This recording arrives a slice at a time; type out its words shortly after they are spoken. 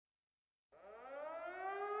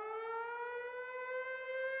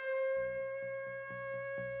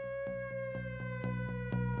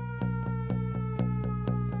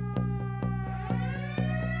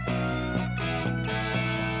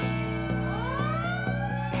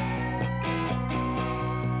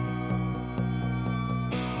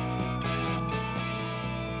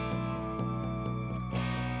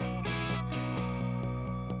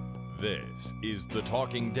This is The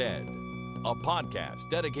Talking Dead, a podcast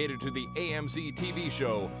dedicated to the AMC TV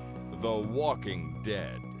show The Walking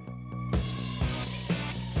Dead.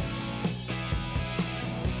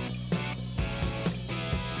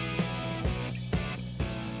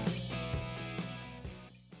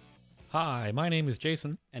 Hi, my name is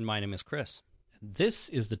Jason. And my name is Chris. This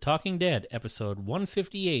is The Talking Dead, episode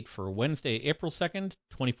 158 for Wednesday, April 2nd,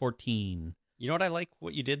 2014. You know what I like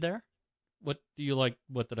what you did there? What do you like?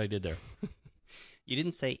 What did I did there? You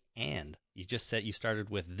didn't say and. You just said you started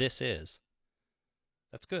with this is.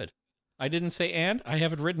 That's good. I didn't say and. I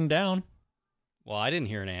have it written down. Well, I didn't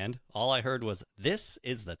hear an and. All I heard was this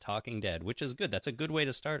is The Talking Dead, which is good. That's a good way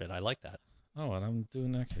to start it. I like that. Oh, and I'm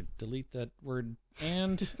doing that. Okay, delete that word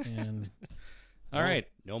and. All right.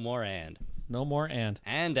 No more and. No more and.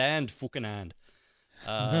 And fucking and.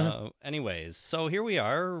 Anyways, so here we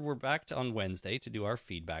are. We're back on Wednesday to do our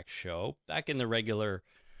feedback show. Back in the regular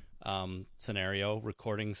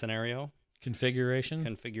recording scenario.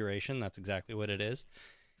 Configuration, that's exactly what it is.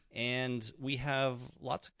 And we have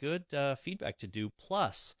lots of good feedback to do.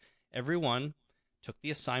 Plus, everyone took the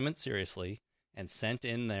assignment seriously and sent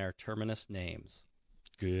in their Terminus names.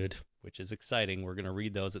 Good. Which is exciting. We're going to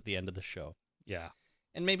read those at the end of the show. Yeah.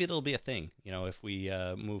 And maybe it'll be a thing. You know, if we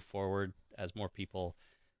move forward as more people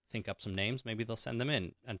think up some names, maybe they'll send them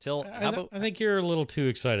in. I think you're a little too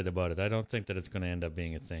excited about it. I don't think that it's going to end up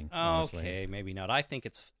being a thing, honestly. Okay, maybe not. I think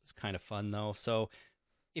it's kind of fun, though. So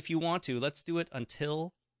if you want to, let's do it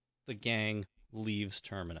until the gang leaves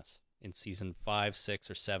Terminus in season 5, 6,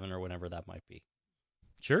 or 7, or whenever that might be.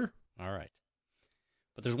 Sure. All right.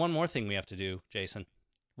 But there's one more thing we have to do, Jason.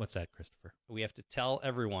 What's that, Christopher? We have to tell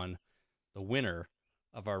everyone the winner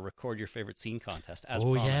of our Record Your Favorite Scene contest, as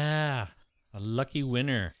promised. Oh, yeah. A lucky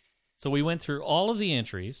winner. So we went through all of the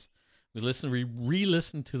entries. We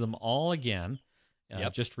re-listened to them all again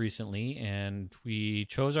just recently, and we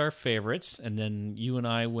chose our favorites, and then you and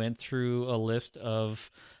I went through a list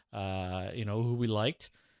of, who we liked,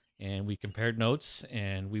 and we compared notes,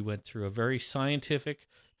 and we went through a very scientific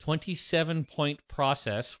 27-point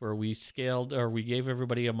process where we gave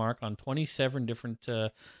everybody a mark on 27 different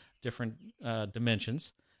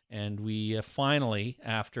dimensions, and we finally,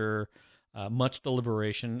 after much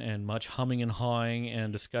deliberation and much humming and hawing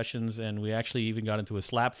and discussions, and we actually even got into a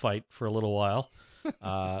slap fight for a little while,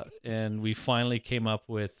 and we finally came up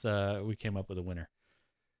with a winner.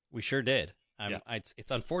 We sure did.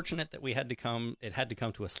 It's unfortunate that it had to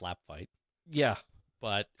come to a slap fight. Yeah.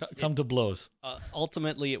 But come to blows.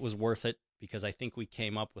 Ultimately, it was worth it because I think we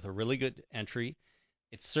came up with a really good entry.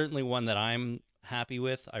 It's certainly one that I'm happy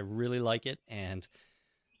with. I really like it, and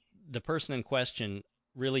the person in question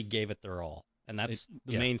really gave it their all, and that's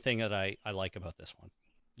the main thing that I like about this one.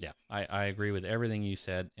 Yeah, I agree with everything you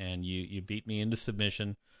said, and you beat me into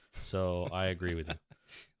submission, so I agree with you.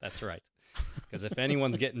 That's right, because if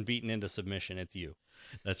anyone's getting beaten into submission, it's you.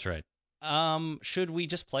 That's right. Should we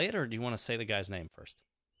just play it, or do you want to say the guy's name first?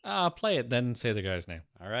 Play it, then say the guy's name.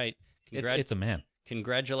 All right. It's a man.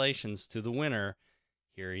 Congratulations to the winner.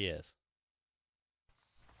 Here he is.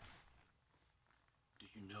 Do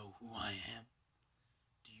you know who I am?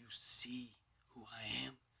 Do you see who I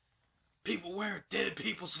am? People wearing dead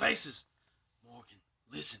people's faces. Morgan,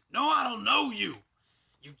 listen. No, I don't know you.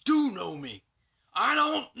 You do know me. I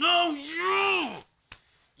don't know you.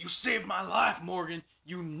 You saved my life, Morgan.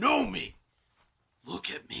 You know me. Look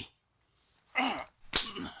at me.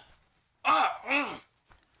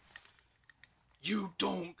 You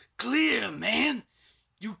don't clear, man.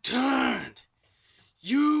 You turned.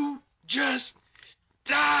 You just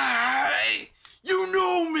die. You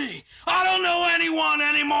know me. I don't know anyone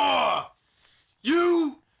anymore.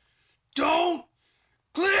 You don't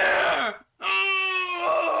clear.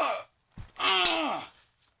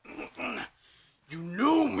 You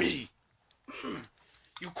know me.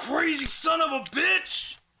 You crazy son of a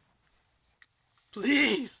bitch.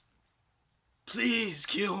 Please. Please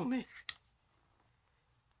kill me.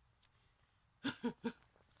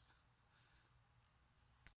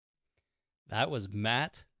 That was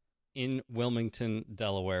Matt in Wilmington,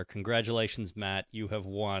 Delaware. Congratulations, Matt. You have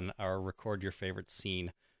won our Record Your Favorite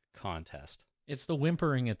Scene contest. It's the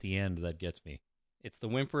whimpering at the end that gets me. It's the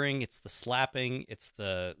whimpering, it's the slapping, it's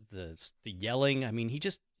the yelling. I mean, he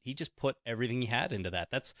just put everything he had into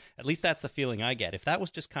that. That's the feeling I get. If that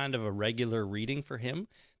was just kind of a regular reading for him,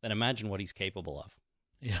 then imagine what he's capable of.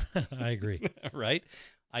 Yeah, I agree. Right?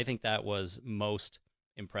 I think that was most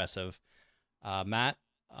impressive. Matt,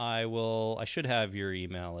 I should have your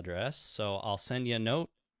email address, so I'll send you a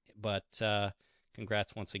note, but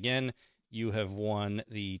congrats once again. You have won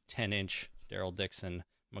the 10-inch Daryl Dixon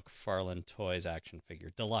McFarlane Toys action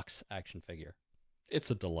figure, deluxe action figure. It's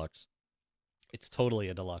a deluxe. It's totally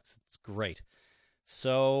a deluxe. It's great.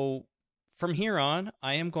 So from here on,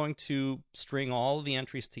 I am going to string all of the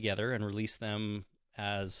entries together and release them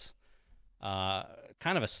as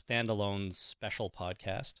kind of a standalone special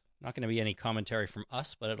podcast. Not going to be any commentary from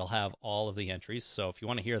us, but it'll have all of the entries. So if you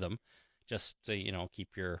want to hear them, just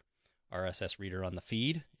keep your RSS reader on the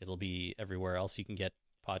feed. It'll be everywhere else you can get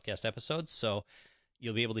podcast episodes, so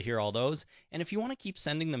you'll be able to hear all those. And if you want to keep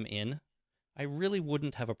sending them in, I really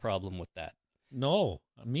wouldn't have a problem with that. No,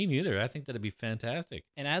 me neither. I think that'd be fantastic.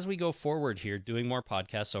 And as we go forward here, doing more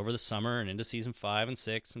podcasts over the summer and into season 5 and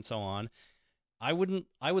 6 and so on, I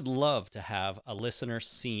would love to have a listener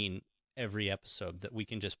scene every episode that we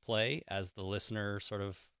can just play as the listener sort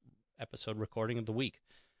of episode recording of the week,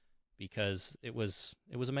 because it was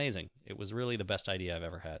amazing. It was really the best idea I've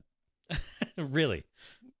ever had. Really.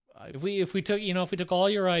 If we took all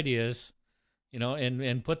your ideas,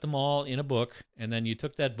 and put them all in a book, and then you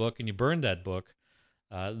took that book and you burned that book,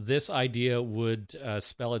 this idea would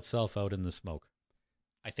spell itself out in the smoke.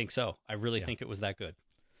 I think so. I really think it was that good.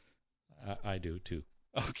 I do too.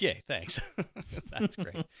 Okay, thanks. That's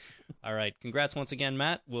great. All right, congrats once again,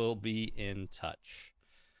 Matt. We'll be in touch.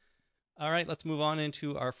 All right, let's move on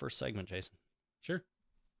into our first segment, Jason. Sure.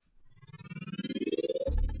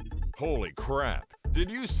 Holy crap.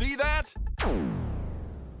 Did you see that?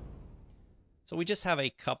 So we just have a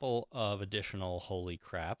couple of additional holy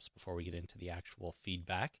craps before we get into the actual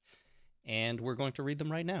feedback, and we're going to read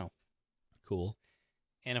them right now. Cool.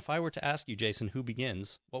 And if I were to ask you, Jason, who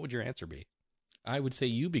begins, what would your answer be? I would say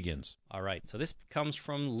you begins. All right, so this comes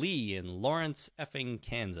from Lee in Lawrence, effing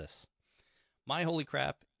Kansas. My holy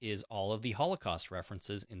crap is all of the Holocaust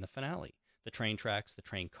references in the finale. The train tracks, the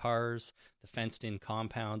train cars, the fenced-in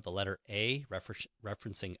compound, the letter A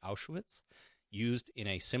referencing Auschwitz, used in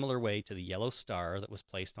a similar way to the yellow star that was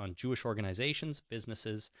placed on Jewish organizations,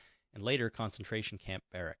 businesses, and later concentration camp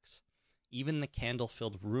barracks. Even the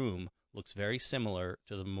candle-filled room looks very similar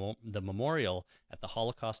to the memorial at the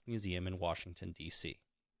Holocaust Museum in Washington, D.C.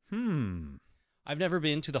 I've never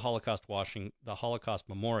been to the Holocaust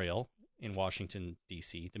Memorial in Washington,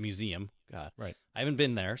 D.C., the museum. God, right. I haven't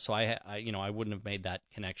been there, so I wouldn't have made that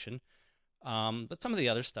connection. But some of the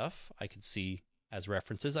other stuff I could see as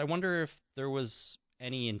references. I wonder if there was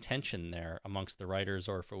any intention there amongst the writers,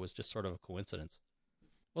 or if it was just sort of a coincidence.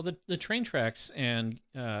 Well, the train tracks and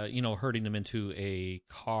herding them into a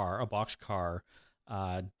box car,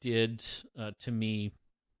 did to me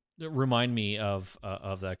remind me of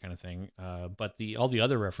that kind of thing. But all the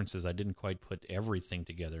other references, I didn't quite put everything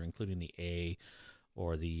together, including the A,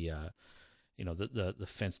 or the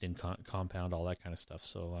fenced-in compound, all that kind of stuff.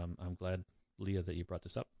 So I'm glad, Leah, that you brought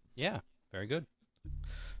this up. Yeah, very good.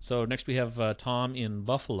 So next we have Tom in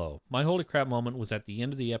Buffalo. My holy crap moment was at the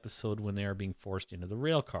end of the episode when they are being forced into the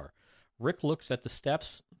rail car. Rick looks at the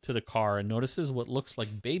steps to the car and notices what looks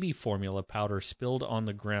like baby formula powder spilled on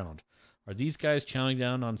the ground. Are these guys chowing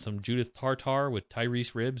down on some Judith Tartar with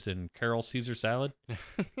Tyrese ribs and Carol Caesar salad?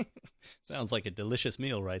 Sounds like a delicious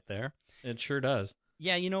meal right there. It sure does.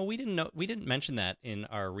 Yeah, we didn't mention that in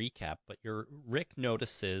our recap, but Rick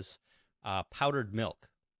notices powdered milk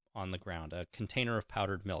on the ground, a container of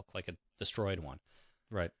powdered milk, like a destroyed one.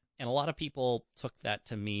 Right. And a lot of people took that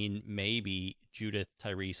to mean maybe Judith,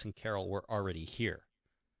 Tyrese, and Carol were already here.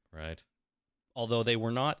 Right. Although they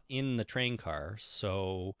were not in the train car,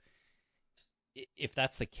 so if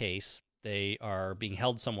that's the case, they are being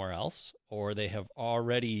held somewhere else, or they have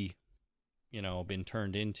already, been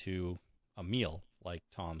turned into a meal, like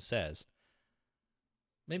Tom says.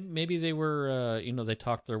 Maybe they were, they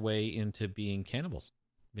talked their way into being cannibals.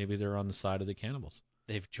 Maybe they're on the side of the cannibals.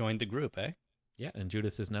 They've joined the group, eh? Yeah, and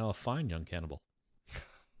Judith is now a fine young cannibal.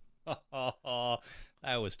 That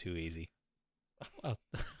was too easy. Well,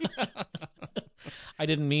 I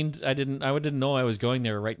didn't know I was going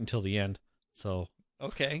there right until the end. So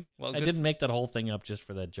okay, well, I didn't make that whole thing up just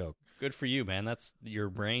for that joke. Good for you, man. That's your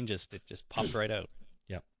brain just popped right out.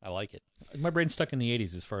 Yeah, I like it. My brain's stuck in the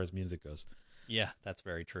 80s as far as music goes. Yeah, that's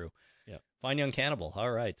very true. Yeah, fine young cannibal.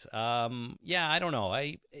 All right. Yeah, I don't know.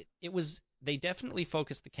 They definitely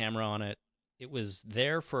focused the camera on it. It was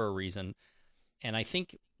there for a reason, and I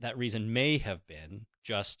think that reason may have been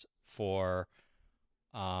just for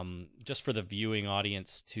the viewing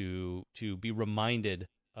audience to be reminded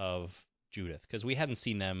of Judith, because we hadn't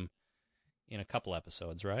seen them in a couple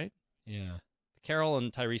episodes, right? Yeah. The Carol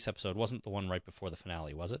and Tyrese episode wasn't the one right before the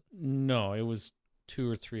finale, was it? No, it was 2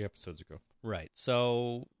 or 3 episodes ago. Right.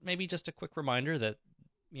 So maybe just a quick reminder that,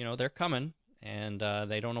 they're coming, and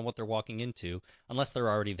they don't know what they're walking into, unless they're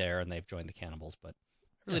already there and they've joined the cannibals. But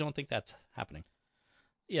really don't think that's happening.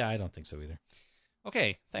 Yeah, I don't think so either.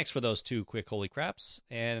 Okay, thanks for those 2 quick holy craps,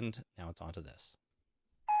 and now it's on to this.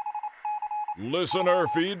 Listener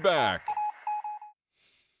feedback.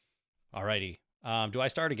 Alrighty. Do I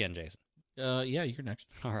start again, Jason? Yeah, you're next.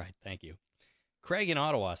 All right, thank you. Craig in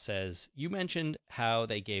Ottawa says, you mentioned how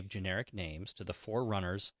they gave generic names to the 4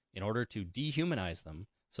 runners in order to dehumanize them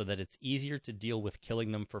so that it's easier to deal with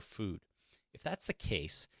killing them for food. If that's the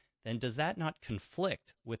case, then does that not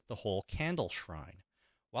conflict with the whole candle shrine?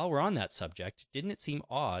 While we're on that subject, didn't it seem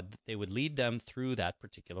odd that they would lead them through that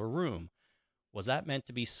particular room? Was that meant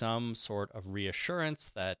to be some sort of reassurance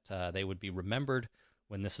that they would be remembered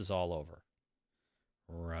when this is all over?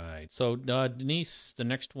 Right. So Denise, the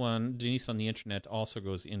next one, Denise on the internet also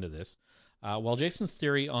goes into this. While Jason's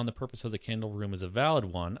theory on the purpose of the candle room is a valid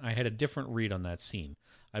one, I had a different read on that scene.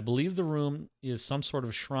 I believe the room is some sort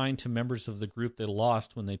of shrine to members of the group they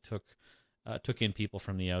lost when they took in people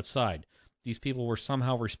from the outside. These people were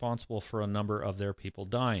somehow responsible for a number of their people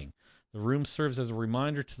dying. The room serves as a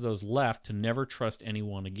reminder to those left to never trust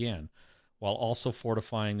anyone again, while also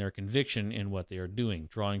fortifying their conviction in what they are doing,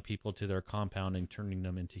 drawing people to their compound and turning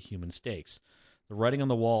them into human stakes. The writing on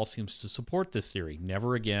the wall seems to support this theory.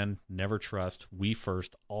 Never again, never trust, we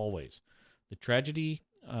first, always. The tragedy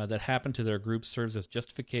that happened to their group serves as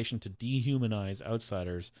justification to dehumanize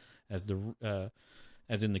outsiders as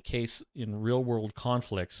in the case in real-world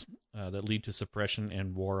conflicts that lead to suppression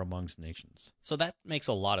and war amongst nations. So that makes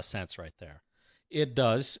a lot of sense right there. It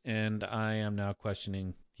does, and I am now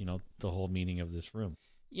questioning, the whole meaning of this room.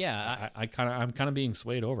 Yeah, I'm kind of being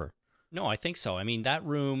swayed over. No, I think so. I mean, that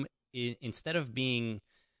room, instead of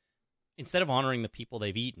honoring the people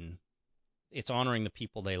they've eaten, it's honoring the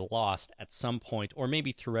people they lost at some point, or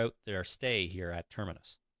maybe throughout their stay here at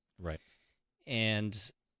Terminus. Right. And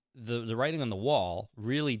the writing on the wall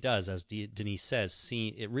really does, as Denise says,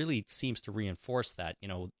 it really seems to reinforce that.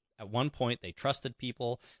 At one point they trusted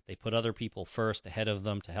people, they put other people first ahead of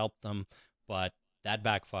them to help them, but that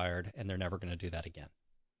backfired, and they're never going to do that again.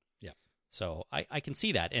 Yeah. So I can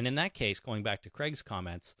see that. And in that case, going back to Craig's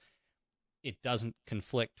comments, it doesn't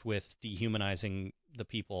conflict with dehumanizing the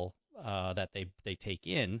people that they take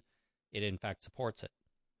in. It, in fact, supports it.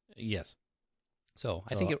 Yes. So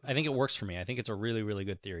I think it works for me. I think it's a really, really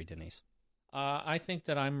good theory, Denise. I think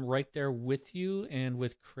that I'm right there with you and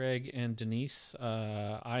with Craig and Denise.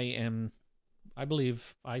 I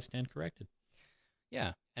believe I stand corrected.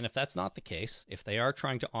 Yeah, and if that's not the case, if they are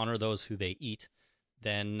trying to honor those who they eat,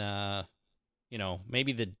 then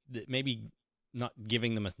maybe not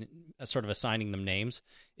giving them a sort of assigning them names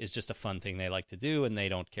is just a fun thing they like to do, and they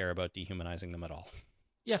don't care about dehumanizing them at all.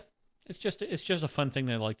 Yeah, it's just a fun thing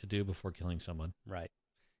they like to do before killing someone. Right.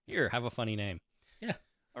 Here, have a funny name. Yeah.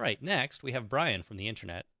 All right, next we have Brian from the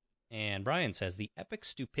internet, and Brian says, the epic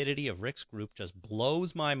stupidity of Rick's group just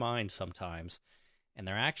blows my mind sometimes, and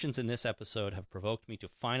their actions in this episode have provoked me to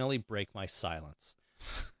finally break my silence.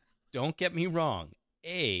 Don't get me wrong,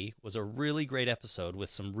 A was a really great episode with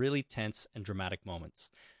some really tense and dramatic moments.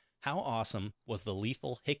 How awesome was the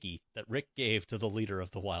lethal hickey that Rick gave to the leader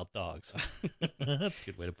of the Wild Dogs? That's a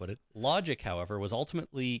good way to put it. Logic, however, was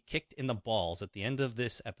ultimately kicked in the balls at the end of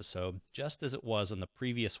this episode, just as it was in the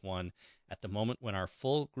previous one, at the moment when our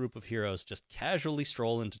full group of heroes just casually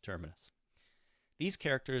stroll into Terminus. These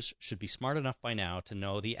characters should be smart enough by now to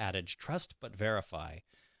know the adage, trust but verify.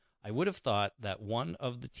 I would have thought that one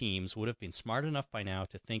of the teams would have been smart enough by now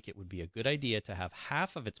to think it would be a good idea to have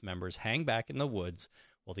half of its members hang back in the woods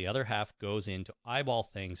while the other half goes in to eyeball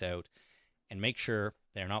things out and make sure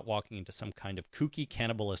they're not walking into some kind of kooky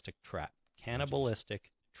cannibalistic trap.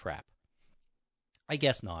 I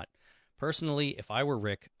guess not. Personally, if I were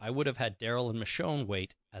Rick, I would have had Daryl and Michonne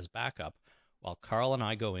wait as backup while Carl and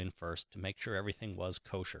I go in first to make sure everything was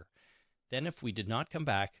kosher. Then if we did not come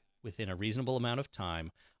back within a reasonable amount of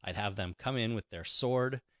time, I'd have them come in with their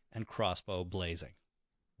sword and crossbow blazing.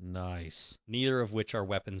 Nice. Neither of which are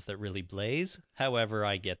weapons that really blaze. However,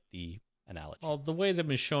 I get the analogy. Well, the way that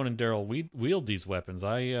Michonne and Daryl wield these weapons,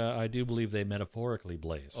 I do believe they metaphorically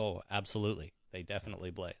blaze. Oh, absolutely. They definitely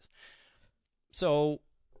blaze. So,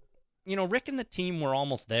 Rick and the team were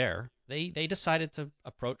almost there. They decided to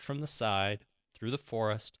approach from the side, through the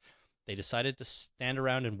forest. They decided to stand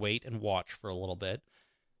around and wait and watch for a little bit.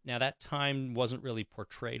 Now, that time wasn't really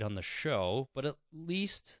portrayed on the show, but at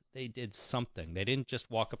least they did something. They didn't just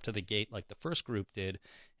walk up to the gate like the first group did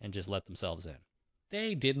and just let themselves in.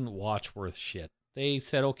 They didn't watch worth shit. They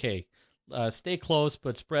said, okay, stay close,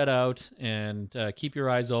 but spread out and keep your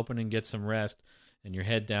eyes open and get some rest and your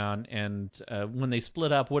head down. And when they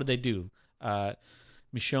split up, what did they do?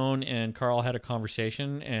 Michonne and Carl had a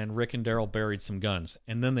conversation, and Rick and Daryl buried some guns,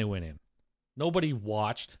 and then they went in. Nobody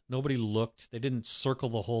watched. Nobody looked. They didn't circle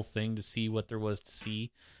the whole thing to see what there was to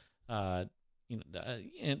see. And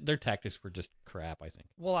their tactics were just crap, I think.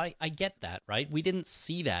 Well, I get that, right? We didn't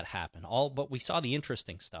see that happen, but we saw the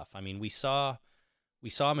interesting stuff. I mean, we saw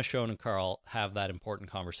Michonne and Carl have that important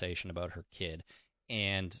conversation about her kid,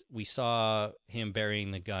 and we saw him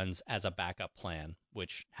burying the guns as a backup plan,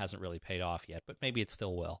 which hasn't really paid off yet, but maybe it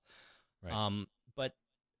still will. Right. But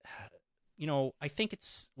I think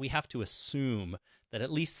we have to assume that at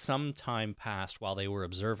least some time passed while they were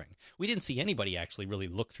observing. We didn't see anybody actually really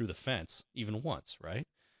look through the fence even once, right?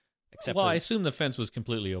 I assume the fence was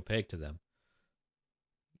completely opaque to them.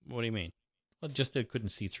 What do you mean? Well, just they couldn't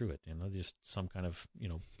see through it. Just some kind of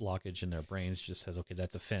blockage in their brains just says, okay,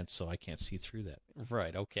 that's a fence, so I can't see through that.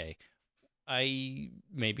 Right. Okay.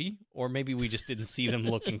 Maybe we just didn't see them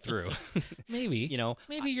looking through. Maybe.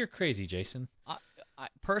 Maybe you're crazy, Jason.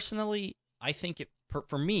 Personally, I think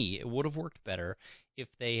for me, it would have worked better if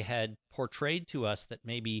they had portrayed to us that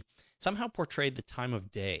somehow portrayed the time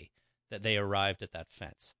of day that they arrived at that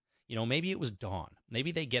fence. Maybe it was dawn.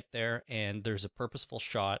 Maybe they get there and there's a purposeful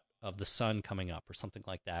shot of the sun coming up or something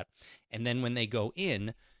like that. And then when they go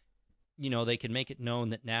in, they can make it known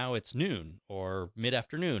that now it's noon or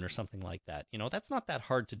mid-afternoon or something like that. That's not that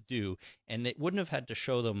hard to do. And it wouldn't have had to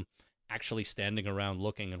show them actually standing around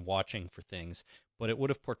looking and watching for things, but it would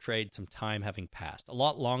have portrayed some time having passed, a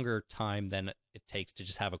lot longer time than it takes to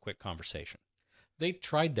just have a quick conversation. They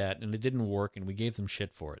tried that and it didn't work, and we gave them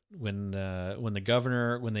shit for it. When the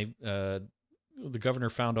governor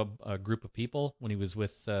found a group of people when he was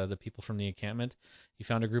with the people from the encampment, he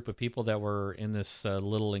found a group of people that were in this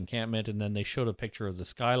little encampment, and then they showed a picture of the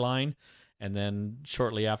skyline, and then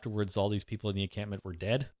shortly afterwards, all these people in the encampment were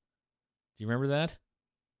dead. Do you remember that?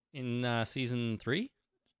 In season 3?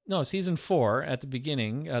 No, season 4, at the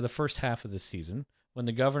beginning, the first half of this season, when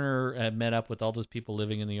the governor had met up with all those people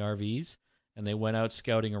living in the RVs, and they went out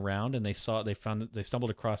scouting around, and they stumbled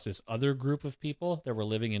across this other group of people that were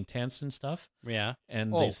living in tents and stuff. Yeah.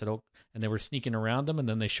 And they said, and they were sneaking around them, and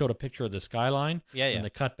then they showed a picture of the skyline. Yeah. And they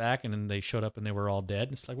cut back, and then they showed up, and they were all dead.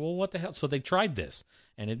 And it's like, well, what the hell? So they tried this,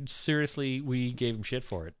 and seriously, we gave them shit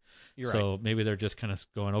for it. So maybe they're just kind of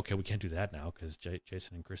going, okay, we can't do that now because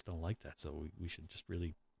Jason and Chris don't like that, so we should just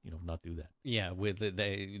really not do that. Yeah,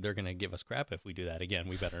 they're going to give us crap if we do that again.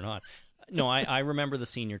 We better not. No, I remember the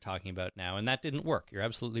scene you're talking about now, and that didn't work. You're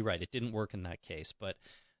absolutely right. It didn't work in that case, but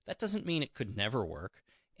that doesn't mean it could never work.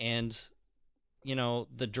 And,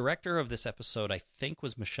 the director of this episode, I think,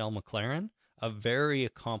 was Michelle MacLaren, a very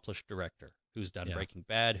accomplished director who's done Breaking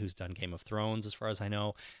Bad, who's done Game of Thrones, as far as I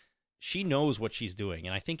know. She knows what she's doing,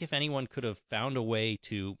 and I think if anyone could have found a way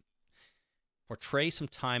to portray some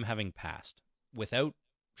time having passed without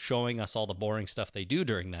showing us all the boring stuff they do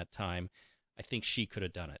during that time, I think she could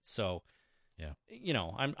have done it. So,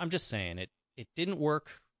 I'm just saying it didn't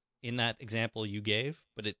work in that example you gave,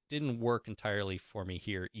 but it didn't work entirely for me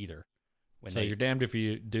here either. You're damned if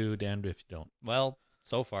you do, damned if you don't. Well,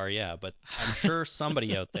 so far, yeah, but I'm sure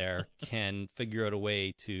somebody out there can figure out a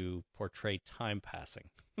way to portray time passing.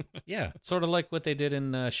 Yeah, sort of like what they did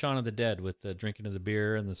in Shaun of the Dead with the drinking of the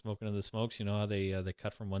beer and the smoking of the smokes. You know how they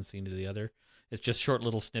cut from one scene to the other? It's just short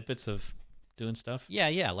little snippets of doing stuff.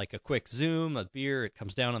 Yeah, like a quick zoom, a beer, it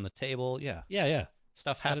comes down on the table. Yeah.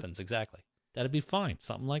 Stuff happens, exactly. That'd be fine.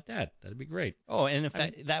 Something like that. That'd be great. Oh, and in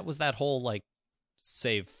fact, that was that whole, like,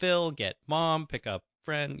 save Phil, get mom, pick up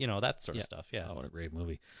friend, that sort of stuff. Yeah. Oh, what a great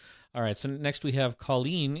movie. All right, so next we have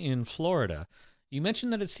Colleen in Florida. You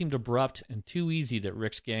mentioned that it seemed abrupt and too easy that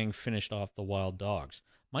Rick's gang finished off the wild dogs.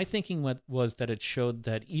 My thinking was that it showed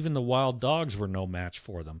that even the wild dogs were no match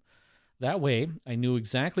for them. That way, I knew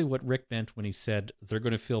exactly what Rick meant when he said they're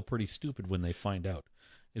going to feel pretty stupid when they find out.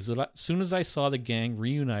 As soon as I saw the gang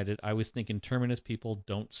reunited, I was thinking Terminus people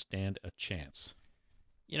don't stand a chance.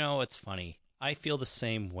 It's funny. I feel the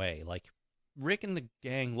same way. Like, Rick and the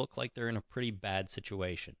gang look like they're in a pretty bad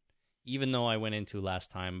situation. Even though I went into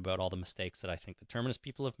last time about all the mistakes that I think the Terminus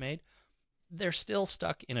people have made, they're still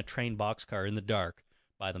stuck in a train boxcar in the dark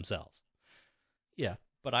by themselves. Yeah.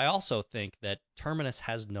 But I also think that Terminus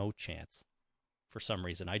has no chance for some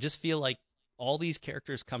reason. I just feel like all these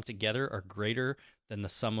characters come together are greater than the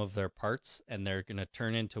sum of their parts, and they're going to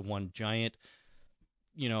turn into one giant,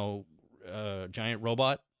 giant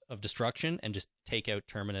robot of destruction and just take out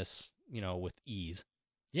Terminus, with ease.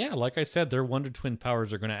 Yeah, like I said, their Wonder Twin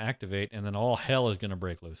powers are going to activate, and then all hell is going to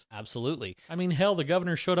break loose. Absolutely. I mean, hell, the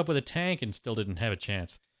governor showed up with a tank and still didn't have a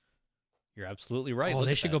chance. You're absolutely right. Oh,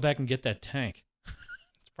 they should go back and get that tank.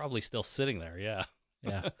 It's probably still sitting there, yeah.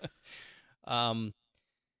 Yeah.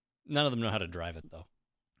 None of them know how to drive it, though.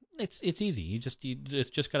 It's easy. It's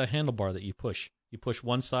just got a handlebar that you push. You push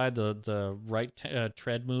one side, the right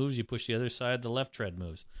tread moves. You push the other side, the left tread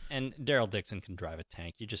moves. And Daryl Dixon can drive a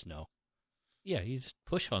tank. You just know. Yeah, you just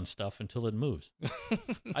push on stuff until it moves.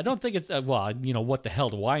 I don't think it's what the hell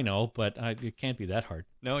do I know? But it can't be that hard.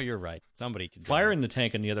 No, you're right. Somebody can. Firing the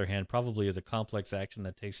tank, on the other hand, probably is a complex action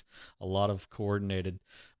that takes a lot of coordinated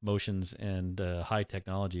motions and high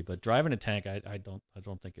technology. But driving a tank, I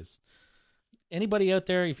don't think is. Anybody out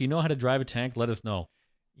there, if you know how to drive a tank, let us know.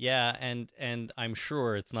 Yeah, and I'm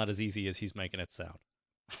sure it's not as easy as he's making it sound.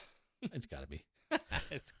 It's got to be.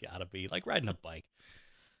 It's got to be like riding a bike.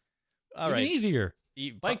 All Even right, easier.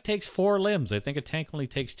 Bike takes 4 limbs. I think a tank only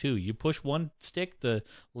takes 2. You push one stick, the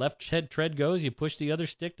left tread goes. You push the other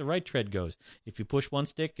stick, the right tread goes. If you push one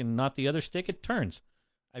stick and not the other stick, it turns.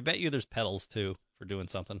 I bet you there's pedals too for doing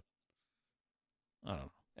something.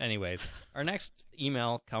 Oh. Anyways, our next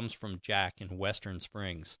email comes from Jack in Western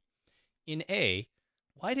Springs. In A,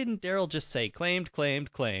 why didn't Daryl just say claimed,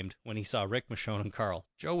 claimed, claimed when he saw Rick, Michonne, and Carl?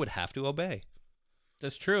 Joe would have to obey.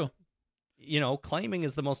 That's true. You know, claiming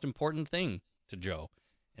is the most important thing to Joe.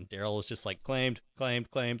 And Daryl was just like, claimed, claimed,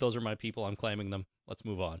 claimed. Those are my people. I'm claiming them. Let's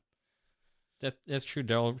move on. That's true.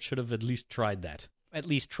 Daryl should have at least tried that. At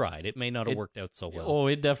least tried. It may not have worked out so well. Oh,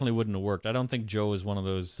 it definitely wouldn't have worked. I don't think Joe is one of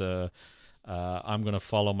those, I'm going to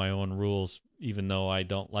follow my own rules, even though I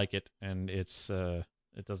don't like it. And it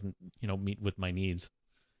doesn't, meet with my needs.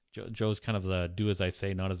 Joe's kind of the do as I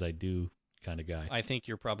say, not as I do kind of guy. I think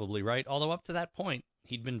you're probably right. Although up to that point,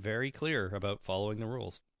 he'd been very clear about following the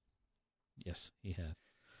rules. Yes, he has.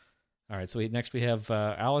 All right, so next we have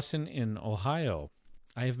Allison in Ohio.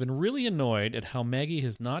 I have been really annoyed at how Maggie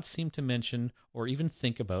has not seemed to mention or even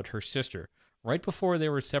think about her sister. Right before they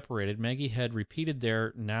were separated, Maggie had repeated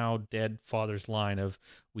their now dead father's line of,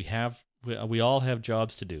 we all have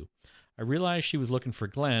jobs to do. I realized she was looking for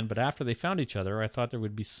Glenn, but after they found each other, I thought there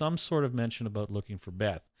would be some sort of mention about looking for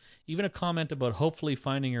Beth. Even a comment about hopefully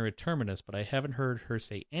finding her at Terminus, but I haven't heard her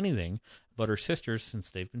say anything about her sisters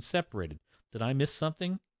since they've been separated. Did I miss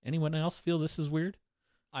something? Anyone else feel this is weird?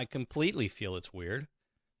 I completely feel it's weird.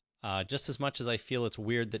 Just as much as I feel it's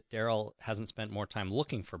weird that Daryl hasn't spent more time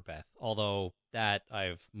looking for Beth, although that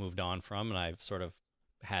I've moved on from and I've sort of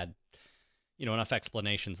had, enough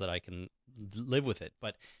explanations that I can live with it.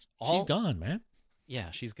 But she's gone, man.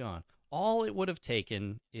 Yeah, she's gone. All it would have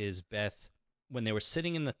taken is Beth, when they were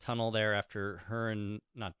sitting in the tunnel there after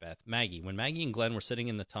Maggie, when Maggie and Glenn were sitting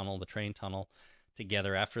in the tunnel, the train tunnel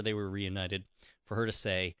together after they were reunited, for her to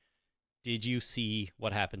say, did you see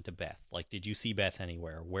what happened to Beth? Like, did you see Beth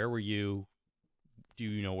anywhere? Where were you? Do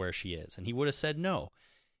you know where she is? And he would have said no.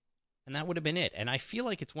 And that would have been it. And I feel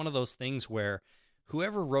like it's one of those things where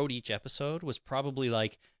whoever wrote each episode was probably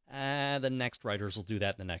like, the next writers will do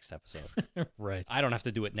that in the next episode. Right. I don't have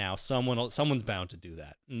to do it now. Someone's bound to do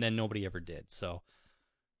that. And then nobody ever did. So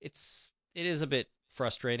it is a bit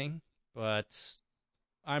frustrating, but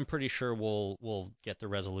I'm pretty sure we'll get the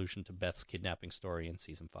resolution to Beth's kidnapping story in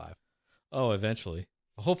season 5. Oh, eventually.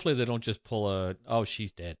 Hopefully they don't just pull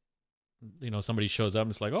she's dead. Somebody shows up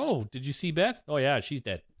and it's like, oh, did you see Beth? Oh, yeah, she's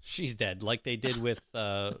dead. She's dead, like they did with,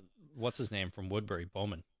 what's his name from Woodbury,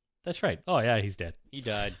 Bowman. That's right. Oh, yeah, he's dead. He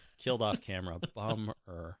died, killed off camera. Bummer.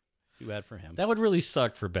 Too bad for him. That would really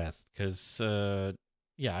suck for Beth because,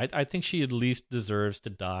 I think she at least deserves to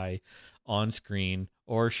die on screen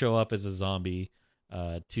or show up as a zombie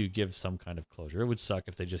to give some kind of closure. It would suck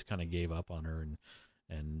if they just kind of gave up on her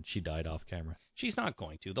and she died off camera. She's not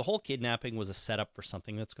going to. The whole kidnapping was a setup for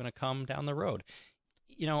something that's going to come down the road.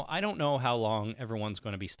 I don't know how long everyone's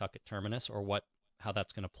going to be stuck at Terminus or how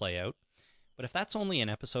that's going to play out. But if that's only an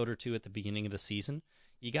episode or 2 at the beginning of the season,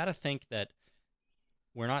 you got to think that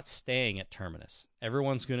we're not staying at Terminus.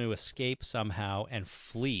 Everyone's going to escape somehow and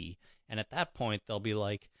flee. And at that point, they'll be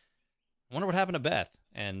like, I wonder what happened to Beth.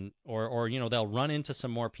 Or they'll run into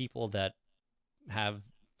some more people that have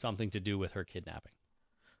something to do with her kidnapping.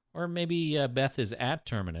 Or maybe Beth is at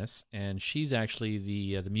Terminus, and she's actually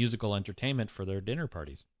the musical entertainment for their dinner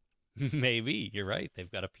parties. Maybe. You're right.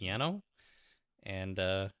 They've got a piano, and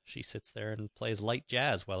she sits there and plays light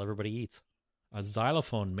jazz while everybody eats. A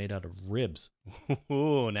xylophone made out of ribs.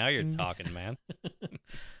 Ooh, now you're talking, man.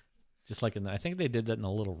 Just like I think they did that in the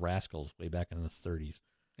Little Rascals way back in the 30s.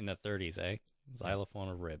 In the 30s, eh? Xylophone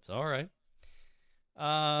of ribs. All right.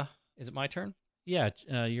 Is it my turn? Yeah,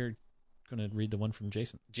 you're going to read the one from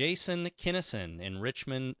Jason. Jason Kinnison in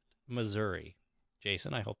Richmond, Missouri.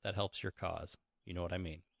 Jason, I hope that helps your cause. You know what I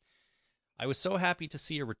mean. I was so happy to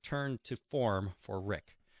see a return to form for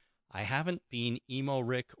Rick. I haven't been Emo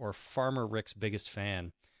Rick or Farmer Rick's biggest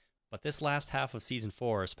fan, But this last half of season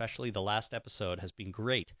 4, especially the last episode, has been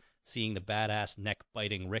great, seeing the badass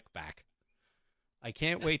neck-biting Rick back. I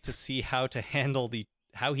can't wait to see how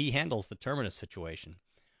he handles the Terminus situation.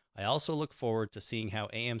 I also look forward to seeing how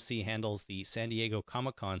AMC handles the San Diego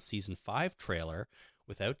Comic-Con Season 5 trailer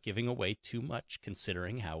without giving away too much,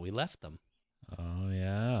 considering how we left them. Oh,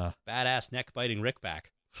 yeah. Badass neck-biting Rick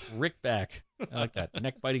back. Rick back. I like that.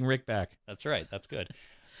 Neck-biting Rick back. That's right. That's good.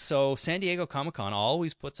 So San Diego Comic-Con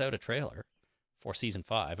always puts out a trailer for Season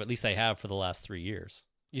 5. At least they have for the last 3 years.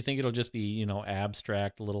 You think it'll just be,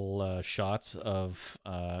 abstract little shots of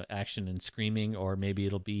action and screaming, or maybe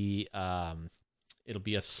it'll be a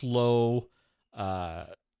slow, a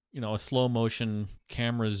slow motion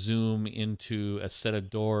camera zoom into a set of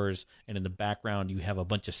doors, and in the background you have a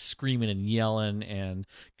bunch of screaming and yelling and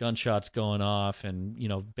gunshots going off, and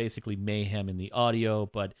basically mayhem in the audio,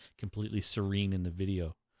 but completely serene in the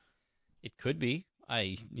video. It could be.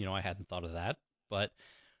 I hadn't thought of that, but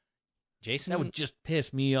Jason, that would just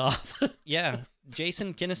piss me off. Yeah,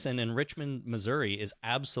 Jason Kinnison in Richmond, Missouri is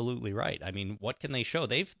absolutely right. I mean, what can they show?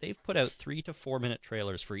 They've put out 3 to 4 minute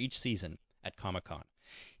trailers for each season at Comic-Con.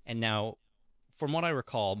 And now, from what I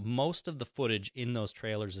recall, most of the footage in those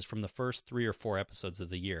trailers is from the first 3 or 4 episodes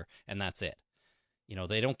of the year, and that's it.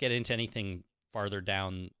 They don't get into anything farther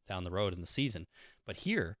down the road in the season. But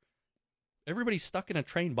here, everybody's stuck in a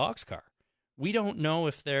train boxcar. We don't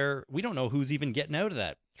know who's even getting out of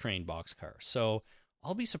that train boxcar. So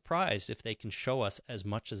I'll be surprised if they can show us as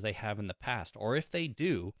much as they have in the past. Or if they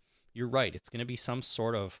do, you're right, it's going to be some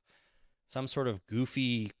sort of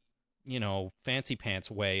goofy, fancy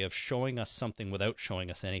pants way of showing us something without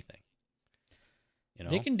showing us anything.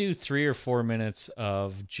 They can do 3 or 4 minutes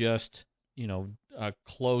of just,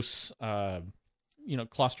 close,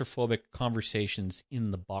 claustrophobic conversations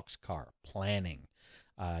in the boxcar, planning.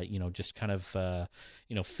 Just kind of,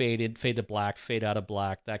 fade to black, fade out of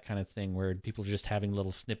black, that kind of thing, where people are just having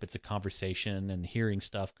little snippets of conversation and hearing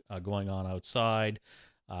stuff going on outside.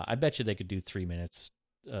 I bet you they could do 3 minutes,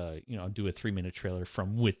 do a 3-minute trailer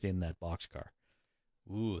from within that boxcar.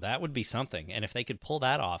 Ooh, that would be something. And if they could pull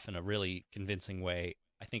that off in a really convincing way,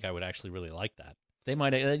 I think I would actually really like that. They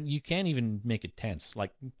might. You can't even make it tense.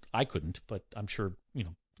 Like, I couldn't, but I'm sure,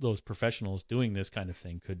 those professionals doing this kind of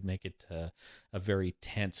thing could make it a very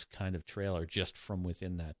tense kind of trailer just from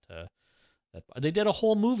within that. They did a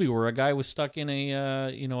whole movie where a guy was stuck in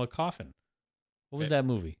a coffin. What was that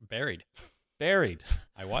movie? Buried.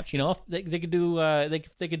 I watched. If they could do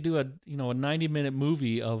they could do a 90-minute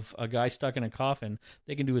movie of a guy stuck in a coffin.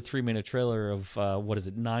 They can do a 3-minute trailer of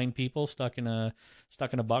 9 people stuck in a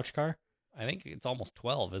boxcar. I think it's almost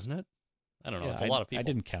 12, isn't it? I don't know. Yeah, it's a lot of people. I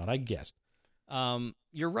didn't count. I guessed.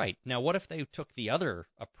 You're right. Now, what if they took the other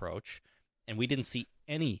approach and we didn't see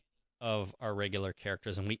any of our regular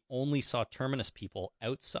characters and we only saw Terminus people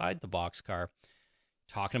outside the boxcar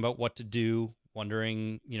talking about what to do,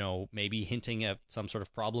 wondering, maybe hinting at some sort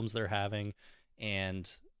of problems they're having, and,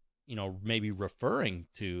 maybe referring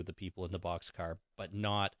to the people in the boxcar, but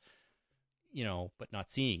not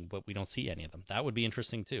seeing, but we don't see any of them. That would be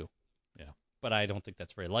interesting too. Yeah. But I don't think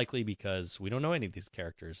that's very likely because we don't know any of these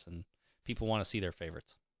characters and people want to see their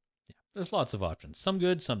favorites. Yeah. There's lots of options. Some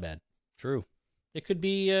good, some bad. True. It could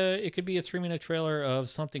be a 3-minute trailer of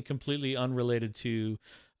something completely unrelated to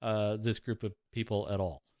this group of people at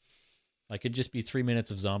all. Like, it'd just be 3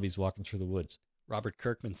 minutes of zombies walking through the woods. Robert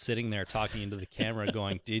Kirkman sitting there talking into the camera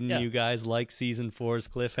going, didn't you guys like Season 4's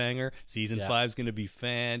cliffhanger? Season 5's going to be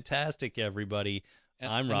fantastic, everybody.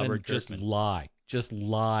 I'm Robert Kirkman. Just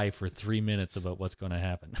lie for 3 minutes about what's going to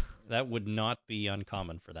happen. That would not be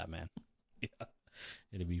uncommon for that man. Yeah,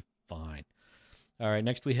 it'd be fine. All right,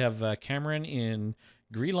 next we have Cameron in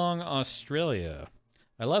Geelong, Australia.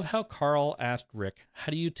 I love how Carl asked Rick,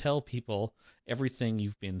 how do you tell people everything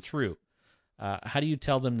you've been through? How do you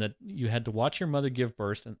tell them that you had to watch your mother give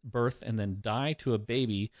birth and then die to a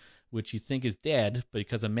baby which you think is dead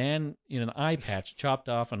because a man in an eye patch chopped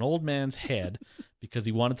off an old man's head because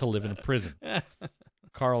he wanted to live in a prison?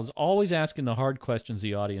 Carl's always asking the hard questions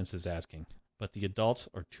the audience is asking, but the adults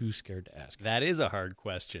are too scared to ask. That is a hard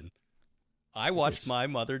question. I watched my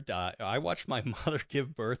mother die. I watched my mother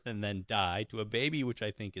give birth and then die to a baby which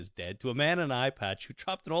I think is dead, to a man in an eye patch who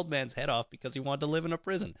chopped an old man's head off because he wanted to live in a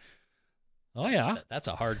prison. Oh, yeah. That's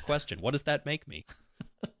a hard question. What does that make me?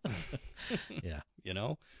 Yeah.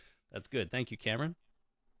 That's good. Thank you, Cameron.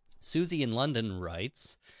 Susie in London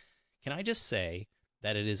writes, can I just say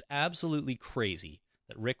that it is absolutely crazy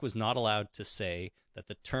that Rick was not allowed to say that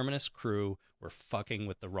the Terminus crew were fucking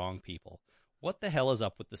with the wrong people. What the hell is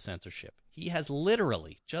up with the censorship? He has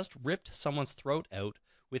literally just ripped someone's throat out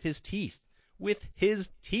with his teeth. with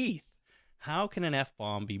his teeth. How can an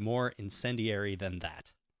F-bomb be more incendiary than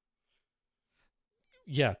that?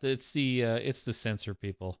 Yeah, it's the censor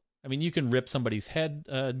people. I mean, you can rip somebody's head,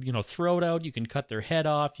 throat out. You can cut their head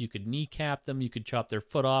off. You could kneecap them. You could chop their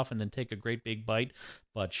foot off and then take a great big bite.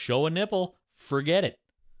 But show a nipple, forget it.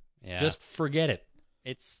 Yeah. Just forget it.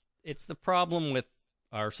 It's the problem with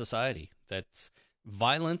our society that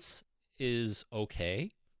violence is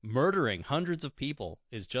okay. Murdering hundreds of people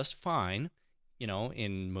is just fine,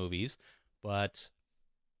 in movies. But,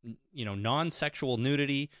 non-sexual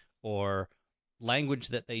nudity or language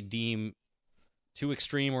that they deem too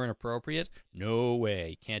extreme or inappropriate, no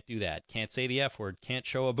way. Can't do that. Can't say the F word. Can't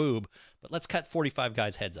show a boob. But let's cut 45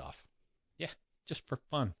 guys' heads off. Yeah, just for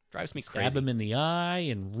fun. Drives me Stab crazy. them in the eye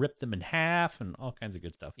and rip them in half and all kinds of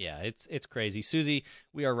good stuff. Yeah, it's crazy. Susie,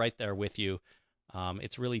 we are right there with you.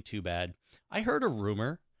 It's really too bad. I heard a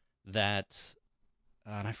rumor that,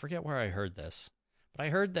 and I forget where I heard this, but I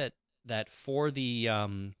heard that for the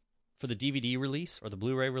DVD release or the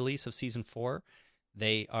Blu-ray release of season 4,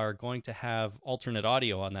 they are going to have alternate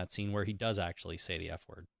audio on that scene where he does actually say the F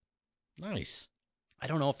word. Nice. I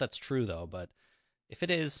don't know if that's true, though, but if it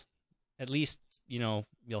is, at least, you'll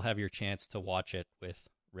have your chance to watch it with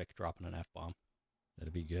Rick dropping an F-bomb.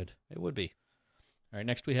 That'd be good. It would be. All right,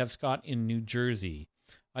 next we have Scott in New Jersey.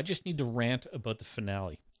 I just need to rant about the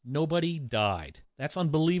finale. Nobody died. That's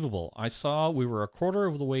unbelievable. We were a quarter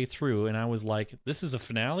of the way through, and I was like, this is a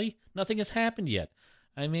finale? Nothing has happened yet.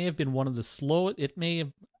 It may have been one of the slowest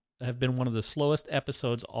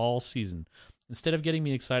episodes all season. Instead of getting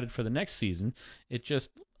me excited for the next season, it just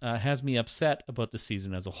has me upset about the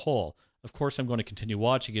season as a whole. Of course, I'm going to continue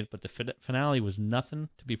watching it, but the finale was nothing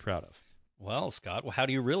to be proud of. Well, Scott, how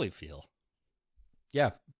do you really feel?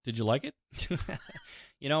 Yeah. Did you like it?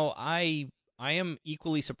 I am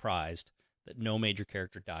equally surprised that no major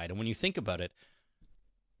character died. And when you think about it,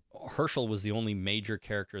 Herschel was the only major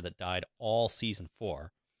character that died all season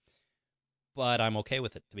 4. But I'm okay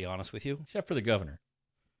with it, to be honest with you. Except for the governor.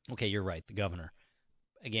 Okay, you're right, the governor.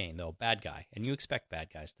 Again, though, bad guy. And you expect bad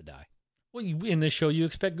guys to die. Well, in this show, you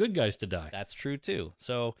expect good guys to die. That's true, too.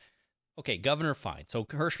 So, okay, governor, fine. So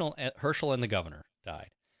Herschel and the governor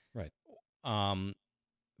died. Right.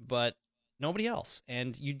 But nobody else.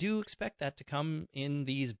 And you do expect that to come in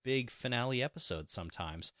these big finale episodes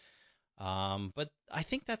sometimes. But I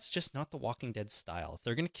think that's just not the Walking Dead style. If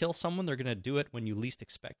they're going to kill someone, they're going to do it when you least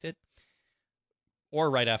expect it. Or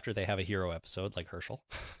right after they have a hero episode like Herschel.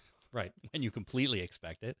 Right. When you completely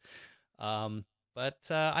expect it. But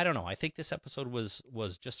I don't know. I think this episode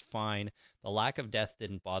was just fine. The lack of death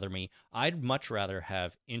didn't bother me. I'd much rather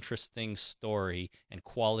have interesting story and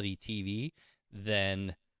quality TV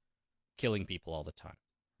than killing people all the time.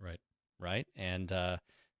 Right? And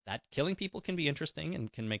that killing people can be interesting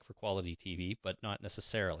and can make for quality TV, but not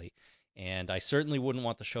necessarily. And I certainly wouldn't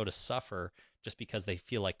want the show to suffer just because they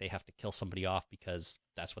feel like they have to kill somebody off because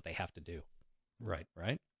that's what they have to do. Right.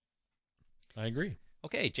 Right? I agree.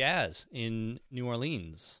 Okay, Jazz in New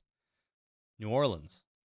Orleans,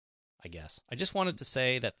 I guess. I just wanted to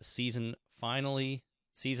say that the season finale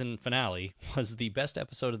was the best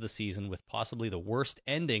episode of the season with possibly the worst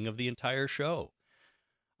ending of the entire show.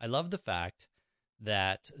 I love the fact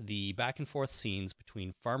that the back and forth scenes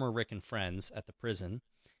between Farmer Rick and friends at the prison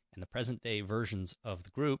and the present-day versions of the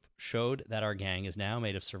group showed that our gang is now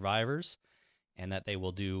made of survivors and that they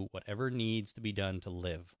will do whatever needs to be done to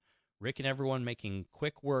live. Rick and everyone making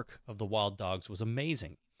quick work of the wild dogs was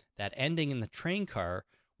amazing. That ending in the train car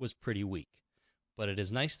was pretty weak. But it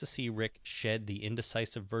is nice to see Rick shed the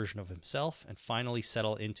indecisive version of himself and finally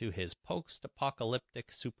settle into his post-apocalyptic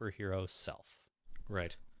superhero self.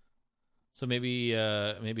 Right. So maybe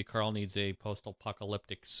Carl needs a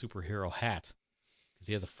post-apocalyptic superhero hat. Because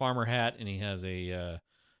he has a farmer hat and he has a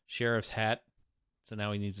sheriff's hat. So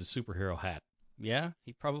now he needs a superhero hat. Yeah,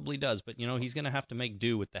 he probably does. But, he's going to have to make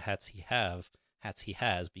do with the hats he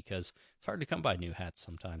has, because it's hard to come by new hats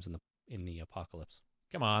sometimes in the apocalypse.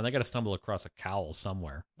 Come on, they got to stumble across a cowl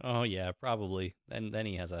somewhere. Oh, yeah, probably. Then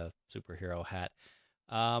he has a superhero hat.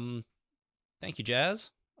 Thank you, Jazz.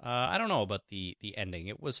 I don't know about the ending.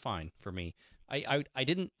 It was fine for me. I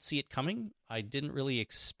didn't see it coming. I didn't really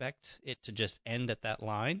expect it to just end at that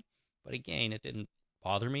line. But again, it didn't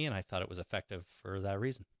bother me, and I thought it was effective for that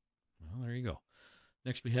reason. Well, there you go.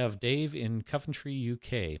 Next, we have Dave in Coventry,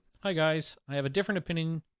 UK. Hi, guys. I have a different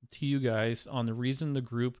opinion to you guys on the reason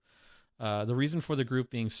for the group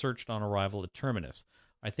being searched on arrival at Terminus.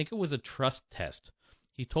 I think it was a trust test.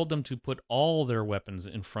 He told them to put all their weapons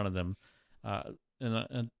in front of them,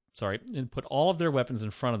 and and put all of their weapons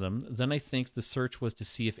in front of them. Then I think the search was to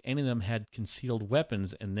see if any of them had concealed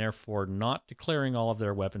weapons, and therefore not declaring all of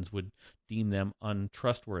their weapons would deem them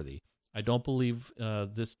untrustworthy. I don't believe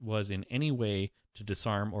this was in any way to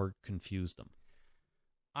disarm or confuse them.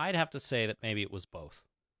 I'd have to say that maybe it was both.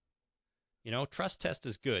 Trust test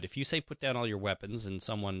is good. If you say put down all your weapons and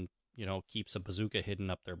someone, keeps a bazooka hidden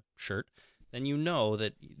up their shirt, then you know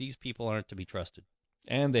that these people aren't to be trusted.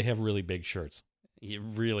 And they have really big shirts.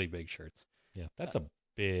 Really big shirts. Yeah, that's a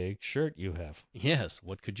big shirt you have. Yes,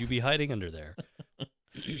 what could you be hiding under there?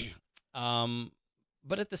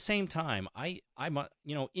 But at the same time, I'm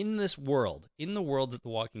in this world, in the world that The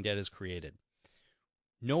Walking Dead has created,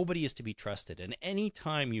 nobody is to be trusted. And any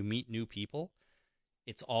time you meet new people,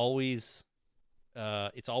 it's always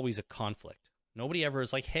a conflict. Nobody ever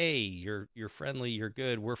is like, hey, you're friendly, you're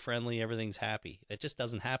good, we're friendly, everything's happy. That just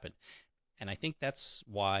doesn't happen. And I think that's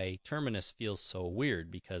why Terminus feels so weird,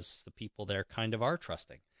 because the people there kind of are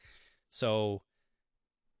trusting. So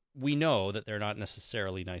we know that they're not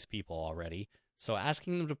necessarily nice people already. So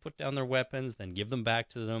asking them to put down their weapons, then give them back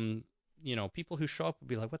to them, people who show up will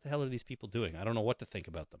be like, what the hell are these people doing? I don't know what to think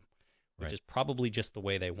about them, which is probably just the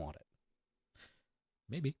way they want it.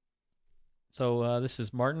 Maybe. So this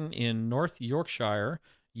is Martin in North Yorkshire,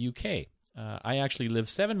 UK. I actually live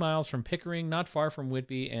 7 miles from Pickering, not far from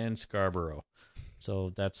Whitby and Scarborough.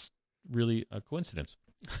 So that's really a coincidence.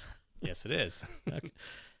 Yes, it is. Okay.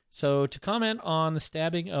 So to comment on the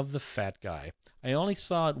stabbing of the fat guy, I only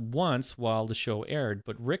saw it once while the show aired,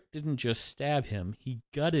 but Rick didn't just stab him, he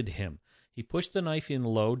gutted him. He pushed the knife in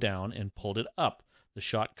low down and pulled it up. The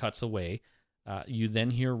shot cuts away. You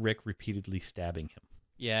then hear Rick repeatedly stabbing him.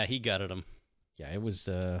 Yeah, he gutted him. Yeah, it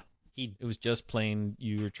was just plain,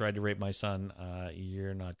 you tried to rape my son,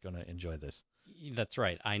 you're not going to enjoy this. That's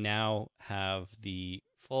right. I now have the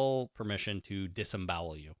full permission to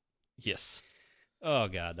disembowel you. Yes. Oh,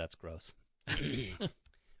 God, that's gross.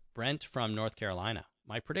 Brent from North Carolina.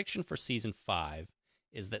 My prediction for season 5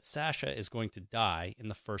 is that Sasha is going to die in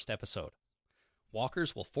the first episode.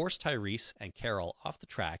 Walkers will force Tyrese and Carol off the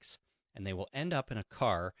tracks, and they will end up in a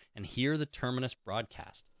car and hear the Terminus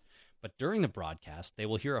broadcast. But during the broadcast, they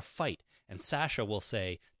will hear a fight, and Sasha will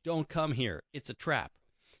say, "Don't come here, it's a trap."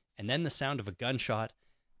 And then the sound of a gunshot,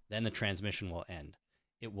 then the transmission will end.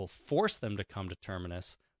 It will force them to come to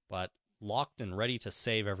Terminus, but locked and ready to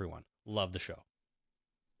save everyone. Love the show.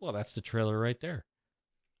 Well, that's the trailer right there.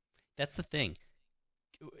 That's the thing.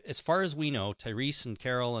 As far as we know, Tyrese and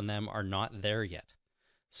Carol and them are not there yet.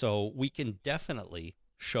 So we can definitely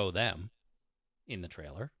show them in the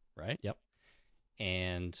trailer, right? Yep.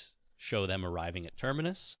 And show them arriving at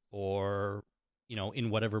Terminus, or, in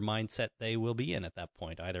whatever mindset they will be in at that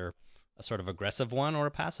point, either a sort of aggressive one or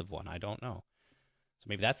a passive one. I don't know. So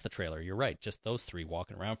maybe that's the trailer. You're right. Just those three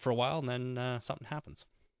walking around for a while, and then something happens.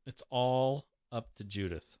 It's all up to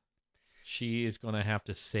Judith. She is going to have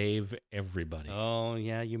to save everybody. Oh,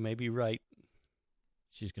 yeah, you may be right.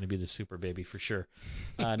 She's going to be the super baby for sure.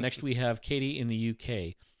 Next, we have Katie in the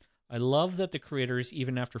UK. I love that the creators,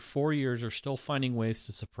 even after 4 years, are still finding ways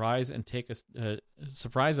to surprise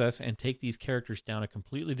us and take these characters down a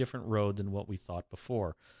completely different road than what we thought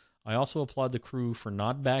before. I also applaud the crew for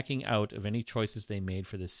not backing out of any choices they made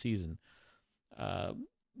for this season.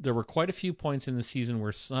 There were quite a few points in the season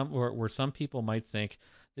where some people might think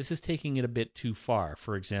this is taking it a bit too far.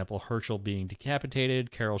 For example, Herschel being decapitated,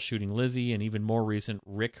 Carol shooting Lizzie, and even more recent,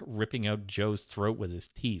 Rick ripping out Joe's throat with his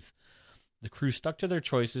teeth. The crew stuck to their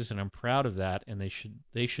choices, and I'm proud of that, and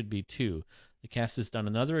they should be too. The cast has done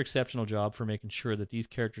another exceptional job for making sure that these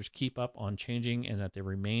characters keep up on changing and that they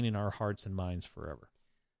remain in our hearts and minds forever.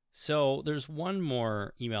 So there's one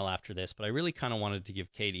more email after this, but I really kind of wanted to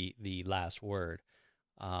give Katie the last word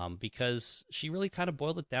because she really kind of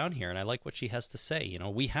boiled it down here, and I like what she has to say.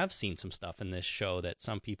 We have seen some stuff in this show that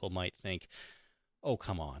some people might think, oh,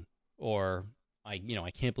 come on, or I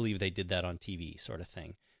can't believe they did that on TV sort of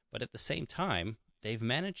thing. But at the same time, they've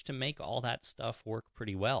managed to make all that stuff work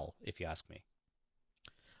pretty well, if you ask me.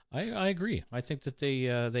 I agree. I think that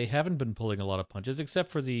they haven't been pulling a lot of punches,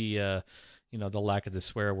 except for the the lack of the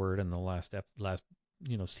swear word in the last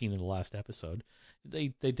scene in the last episode. They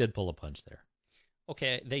did pull a punch there.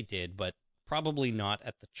 Okay, they did, but probably not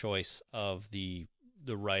at the choice of the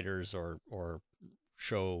writers or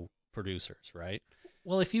show producers, right?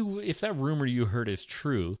 Well, if that rumor you heard is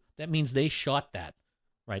true, that means they shot that.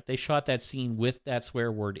 Right, they shot that scene with that swear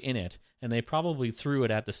word in it, and they probably threw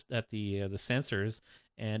it at the censors,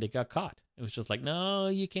 and it got caught. It was just like, no,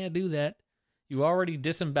 you can't do that. You already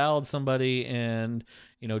disemboweled somebody and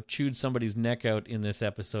chewed somebody's neck out in this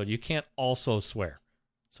episode. You can't also swear,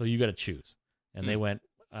 so you got to choose. And they went,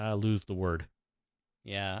 lose the word.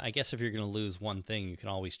 Yeah, I guess if you're going to lose one thing, you can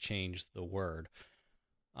always change the word.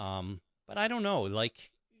 But I don't know.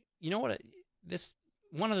 Like, you know what? This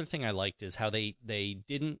one other thing I liked is how they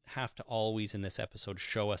didn't have to always in this episode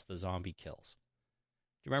show us the zombie kills.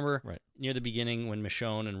 Do you remember near the beginning when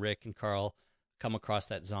Michonne and Rick and Carl come across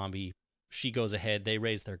that zombie? She goes ahead, they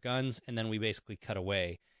raise their guns, and then we basically cut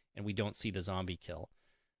away, and we don't see the zombie kill.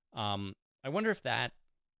 I wonder if that...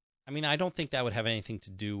 I mean, I don't think that would have anything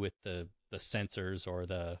to do with the censors or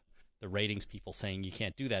the ratings people saying you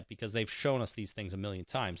can't do that, because they've shown us these things a million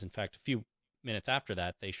times. In fact, a few minutes after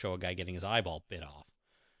that, they show a guy getting his eyeball bit off.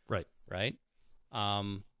 Right?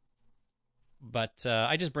 But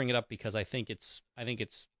I just bring it up because I think it's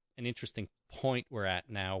an interesting point we're at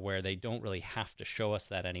now where they don't really have to show us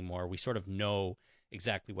that anymore. We sort of know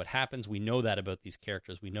exactly what happens. We know that about these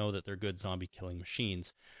characters. We know that they're good zombie-killing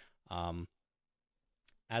machines.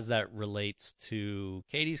 As that relates to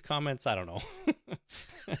Katie's comments, I don't know.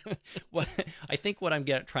 I think what I'm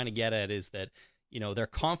trying to get at is that, they're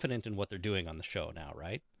confident in what they're doing on the show now,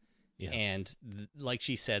 right? Yeah. And like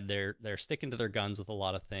she said, they're sticking to their guns with a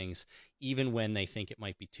lot of things. Even when they think it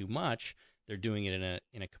might be too much, they're doing it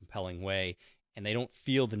in a compelling way, and they don't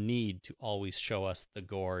feel the need to always show us the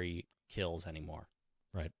gory kills anymore.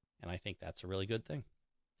 Right. And I think that's a really good thing.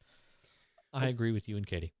 I agree with you and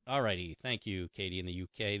Katie. All righty. Thank you, Katie in the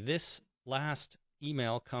UK. This last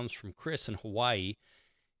email comes from Chris in Hawaii,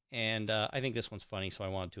 and I think this one's funny, so I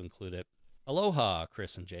wanted to include it. Aloha,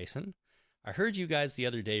 Chris and Jason. I heard you guys the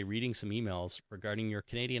other day reading some emails regarding your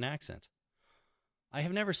Canadian accent. I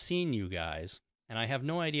have never seen you guys, and I have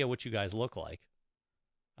no idea what you guys look like.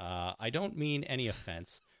 I don't mean any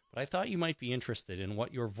offense, but I thought you might be interested in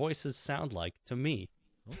what your voices sound like to me.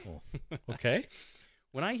 Oh, okay.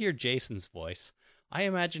 When I hear Jason's voice, I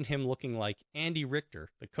imagine him looking like Andy Richter,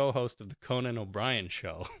 the co-host of the Conan O'Brien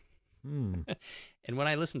show. And when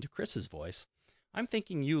I listen to Chris's voice, I'm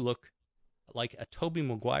thinking you look like a Tobey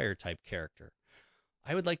Maguire type character.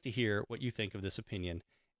 I would like to hear what you think of this opinion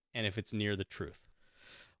and if it's near the truth.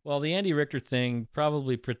 Well, the Andy Richter thing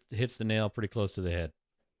probably hits the nail pretty close to the head.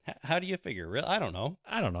 How do you figure? I don't know.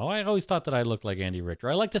 I always thought that I looked like Andy Richter.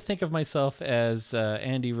 I like to think of myself as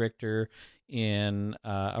Andy Richter in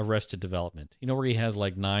Arrested Development. You know, where he has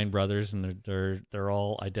like 9 brothers and they're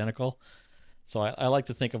all identical. So I like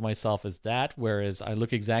to think of myself as that, whereas I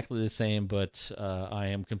look exactly the same, but I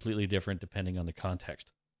am completely different depending on the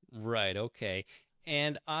context. Right, okay.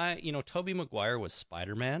 And Tobey Maguire was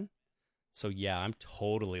Spider-Man. So yeah, I'm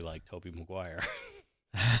totally like Tobey Maguire.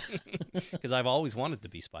 Because I've always wanted to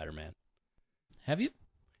be Spider-Man. Have you?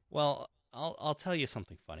 Well, I'll tell you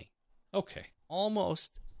something funny. Okay.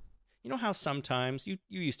 Almost. You know how sometimes you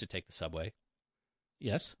used to take the subway?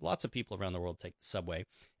 Yes. Lots of people around the world take the subway.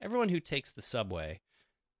 Everyone who takes the subway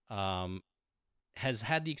has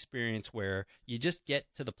had the experience where you just get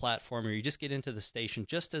to the platform or you just get into the station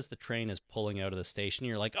just as the train is pulling out of the station.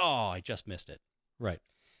 You're like, oh, I just missed it. Right.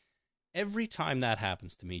 Every time that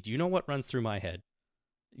happens to me, do you know what runs through my head?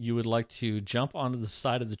 You would like to jump onto the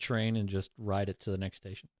side of the train and just ride it to the next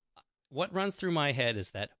station? What runs through my head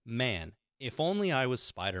is that, man, if only I was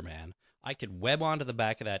Spider-Man, I could web onto the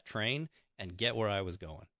back of that train and get where I was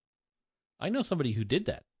going. I know somebody who did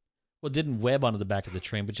that. Well, didn't web onto the back of the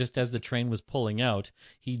train, but just as the train was pulling out,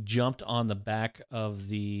 he jumped on the back of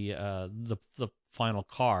the final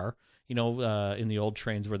car. You know, in the old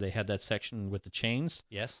trains where they had that section with the chains.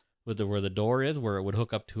 Yes. Where the door is, where it would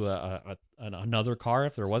hook up to another car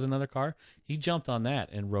if there was another car. He jumped on that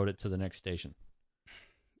and rode it to the next station.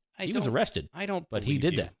 He was arrested. But he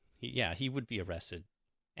did that. He would be arrested.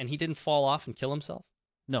 And he didn't fall off and kill himself?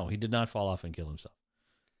 No, he did not fall off and kill himself.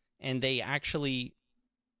 And they actually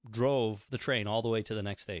drove the train all the way to the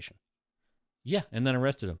next station? Yeah, and then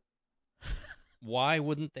arrested him. Why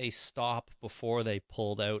wouldn't they stop before they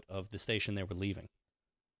pulled out of the station they were leaving?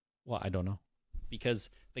 Well, I don't know. Because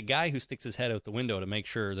the guy who sticks his head out the window to make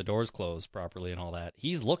sure the doors close properly and all that,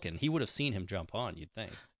 he's looking. He would have seen him jump on, you'd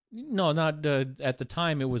think. No, not at the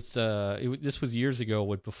time. It was this was years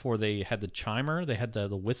ago, before they had the chimer. They had the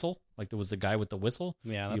whistle. Like there was the guy with the whistle.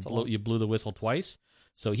 Yeah, that's you blew the whistle twice.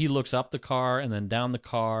 So he looks up the car and then down the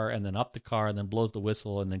car and then up the car and then blows the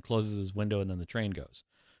whistle and then closes his window and then the train goes.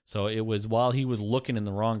 So it was while he was looking in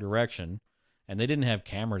the wrong direction, and they didn't have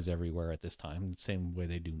cameras everywhere at this time, the same way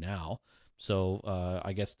they do now. So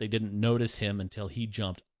I guess they didn't notice him until he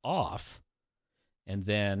jumped off and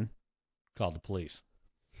then called the police.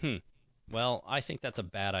 Well, I think that's a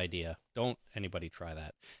bad idea. Don't anybody try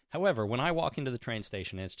that. However, when I walk into the train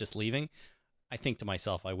station and it's just leaving, I think to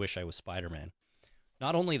myself, I wish I was Spider-Man.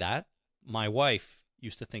 Not only that, my wife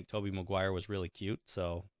used to think Tobey Maguire was really cute,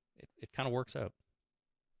 so it kind of works out.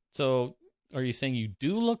 So, are you saying you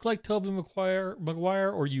do look like Tobey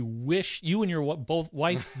Maguire, or you and your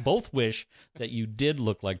wife both wish that you did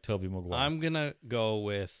look like Tobey Maguire? I'm gonna go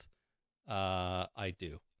with I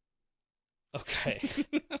do. Okay.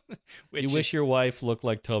 You wish your wife looked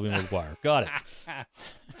like Tobey Maguire. Got it.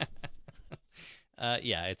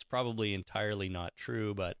 Yeah, it's probably entirely not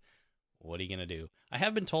true, but what are you going to do? I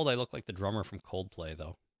have been told I look like the drummer from Coldplay,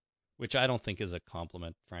 though, which I don't think is a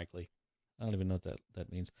compliment, frankly. I don't even know what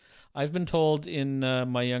that means. I've been told in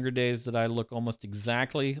my younger days that I look almost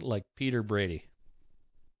exactly like Peter Brady.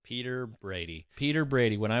 Peter Brady. Peter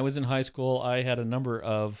Brady. When I was in high school, I had a number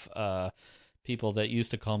of people that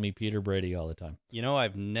used to call me Peter Brady all the time. You know,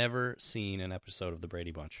 I've never seen an episode of The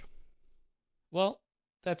Brady Bunch. Well,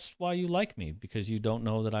 that's why you like me, because you don't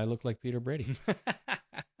know that I look like Peter Brady.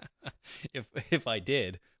 If I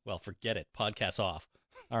did, well, forget it. Podcast off.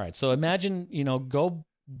 All right. So imagine, go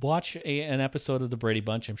watch an episode of The Brady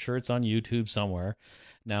Bunch. I'm sure it's on YouTube somewhere.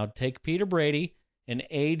 Now take Peter Brady and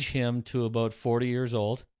age him to about 40 years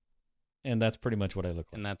old, and that's pretty much what I look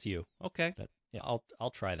like. And that's you. Okay. Yeah.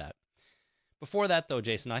 I'll try that. Before that, though,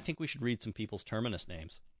 Jason, I think we should read some people's terminus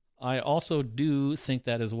names. I also do think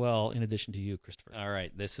that as well, in addition to you, Christopher. All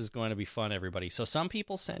right. This is going to be fun, everybody. So some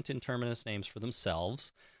people sent in terminus names for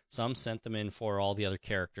themselves. Some sent them in for all the other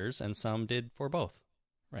characters, and some did for both.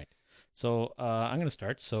 Right. So I'm going to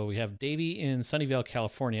start. So we have Davey in Sunnyvale,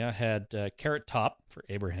 California, had Carrot Top for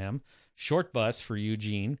Abraham, Short Bus for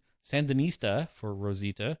Eugene, Sandinista for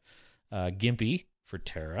Rosita, Gimpy for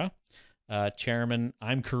Tara, Chairman,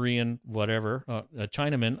 I'm Korean, whatever.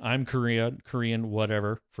 Chinaman, I'm Korean,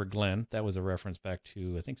 whatever for Glenn. That was a reference back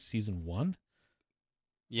to, I think, season 1?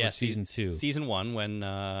 Yeah, season 2. Season 1, when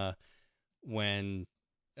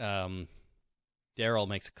Daryl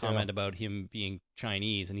makes a comment about him being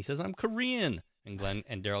Chinese, and he says, I'm Korean. And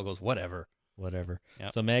Daryl goes, whatever. Whatever.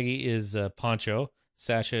 Yep. So Maggie is Poncho,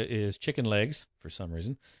 Sasha is Chicken Legs for some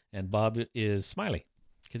reason, and Bob is Smiley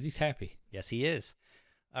because he's happy. Yes, he is.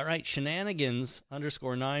 All right,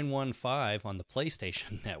 shenanigans_915 on the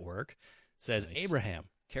PlayStation Network says Nice. Abraham,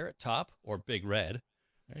 Carrot Top or Big Red.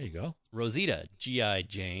 There you go. Rosita, G.I.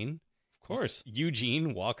 Jane. Of course.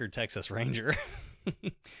 Eugene, Walker, Texas Ranger.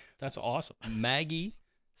 That's awesome. Maggie,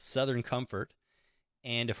 Southern Comfort.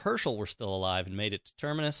 And if Herschel were still alive and made it to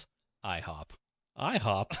Terminus, IHOP.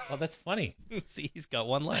 IHOP? Oh, that's funny. See, he's got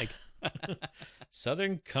one leg.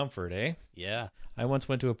 Southern Comfort, eh? Yeah. I once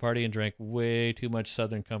went to a party and drank way too much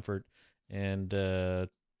Southern Comfort, and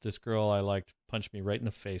this girl I liked punched me right in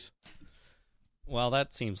the face. Well,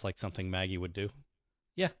 that seems like something Maggie would do.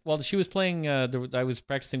 Yeah, well, she was playing, I was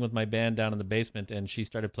practicing with my band down in the basement, and she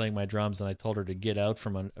started playing my drums, and I told her to get out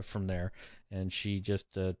from there, and she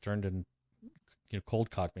just turned and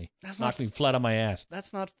cold cocked me. Knocked me flat on my ass.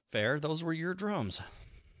 That's not fair. Those were your drums.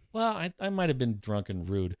 Well, I might have been drunk and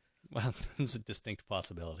rude. Well, that's a distinct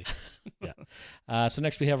possibility. Yeah. So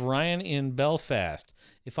next we have Ryan in Belfast.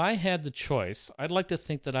 If I had the choice, I'd like to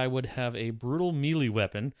think that I would have a brutal melee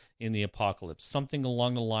weapon in the apocalypse, something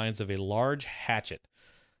along the lines of a large hatchet.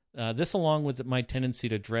 This, along with my tendency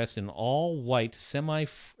to dress in all white,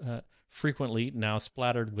 semi-frequently now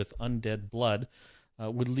splattered with undead blood,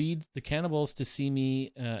 would lead the cannibals to see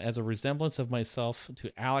me as a resemblance of myself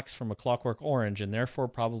to Alex from A Clockwork Orange, and therefore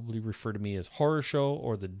probably refer to me as Horror Show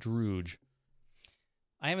or the Drooge.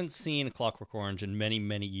 I haven't seen A Clockwork Orange in many,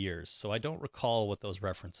 many years, so I don't recall what those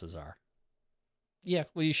references are. Yeah,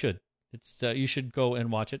 well, you should. You should go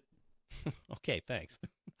and watch it. Okay, thanks.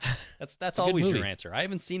 That's always your answer. I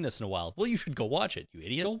haven't seen this in a while. Well, you should go watch it, you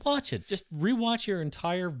idiot. Go watch it. Just rewatch your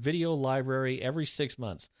entire video library every 6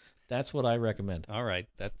 months. That's what I recommend. All right,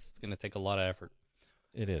 that's going to take a lot of effort.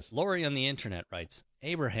 It is. Lori on the internet writes,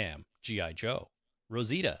 Abraham, G.I. Joe.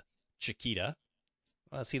 Rosita, Chiquita.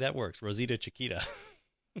 Well, see, that works. Rosita, Chiquita.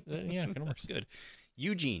 Yeah, it That's good.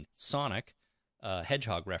 Eugene, Sonic,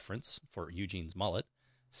 Hedgehog reference for Eugene's mullet.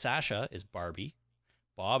 Sasha is Barbie.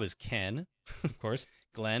 Bob is Ken. Of course.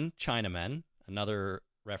 Glenn, Chinaman, another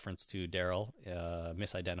reference to Daryl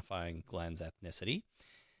misidentifying Glenn's ethnicity.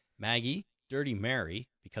 Maggie, Dirty Mary,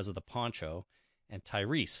 because of the poncho. And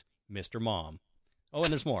Tyrese, Mr. Mom. Oh,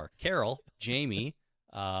 and there's more. Carol, Jamie.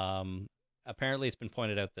 Apparently it's been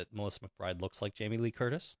pointed out that Melissa McBride looks like Jamie Lee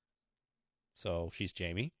Curtis. So she's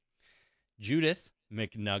Jamie. Judith,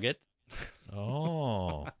 McNugget.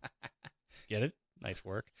 Oh. Get it? Nice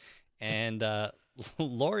work. And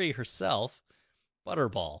Lori herself,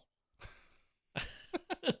 Butterball.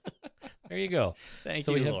 There you go. Thank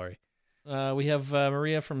So you, we have- Lori. We have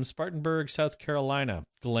Maria from Spartanburg, South Carolina.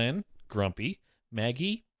 Glenn, Grumpy.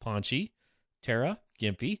 Maggie, Paunchy. Tara,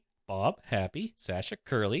 Gimpy, Bob, Happy, Sasha,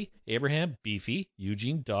 Curly, Abraham, Beefy,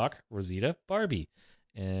 Eugene, Doc, Rosita, Barbie.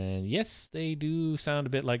 And yes, they do sound a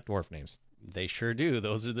bit like dwarf names. They sure do.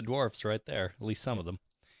 Those are the dwarfs right there, at least some of them.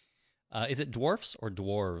 Is it dwarfs or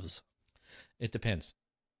dwarves? It depends.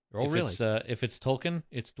 Oh, really? If it's Tolkien,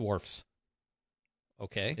 it's dwarfs.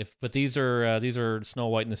 Okay. But these are Snow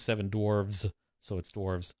White and the Seven Dwarves, so it's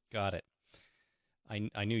dwarves. Got it.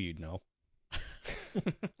 I knew you'd know.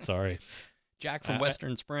 Sorry. Jack from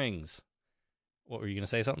Western Springs. What were you going to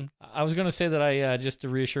say, something? I was going to say that I, just to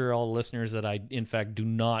reassure all the listeners that I, in fact, do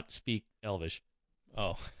not speak Elvish.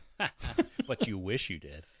 Oh, but you wish you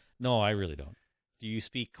did. No, I really don't. Do you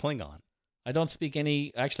speak Klingon? I don't speak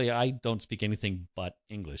I don't speak anything but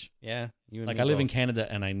English. Yeah. You and Like, me I live in both. Canada,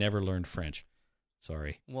 and I never learned French.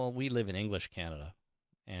 Sorry. Well, we live in English Canada.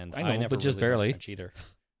 And I know, never but just really learned barely. French either.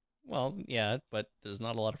 Well, yeah, but there's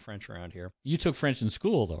not a lot of French around here. You took French in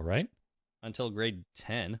school, though, right? Until grade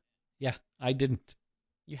 10. Yeah, I didn't.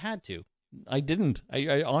 You had to. I didn't.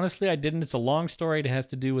 I honestly, I didn't. It's a long story. It has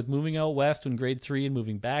to do with moving out west in grade 3 and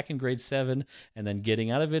moving back in grade 7 and then getting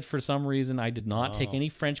out of it for some reason. I did not take Oh. any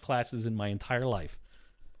French classes in my entire life.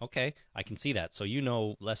 Okay, I can see that. So you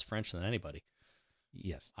know less French than anybody.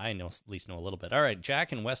 Yes. I know, at least know a little bit. All right,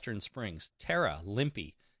 Jack in Western Springs. Tara,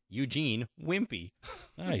 Limpy. Eugene, Wimpy.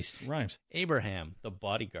 Nice. Rhymes. Abraham, the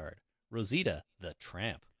bodyguard. Rosita, the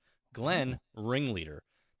tramp. Glenn, ringleader.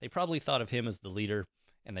 They probably thought of him as the leader,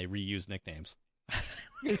 and they reused nicknames.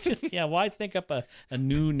 Yeah, why think up a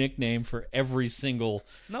new nickname for every single,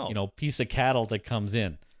 No. piece of cattle that comes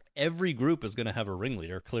in? Every group is going to have a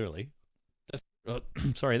ringleader, clearly.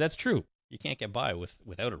 Sorry, that's true. You can't get by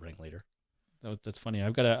without a ringleader. That's funny. I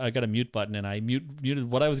got a mute button, and I muted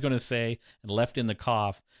what I was going to say and left in the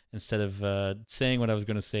cough instead of saying what I was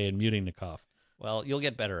going to say and muting the cough. Well, you'll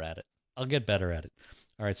get better at it. I'll get better at it.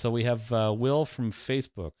 All right, so we have Will from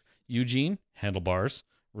Facebook, Eugene, Handlebars,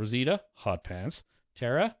 Rosita, Hot Pants,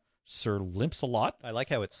 Tara, Sir Limps-a-Lot. I like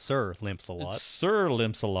how it's Sir Limps a lot. It's Sir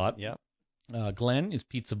Limps-a-Lot. Yep. Glenn is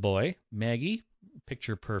Pizza Boy. Maggie,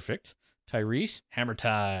 Picture Perfect. Tyrese, Hammer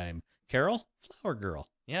Time. Carol, Flower Girl.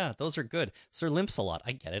 Yeah, those are good. Sir Limps a lot.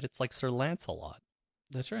 I get it. It's like Sir Lancelot.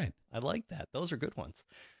 That's right. I like that. Those are good ones.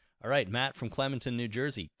 All right, Matt from Clementon, New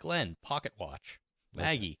Jersey. Glenn, Pocket Watch.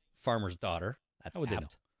 Maggie, Farmer's Daughter. That's How would they apt. know?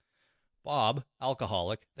 Bob,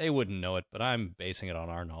 Alcoholic. They wouldn't know it, but I'm basing it on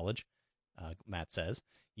our knowledge, Matt says.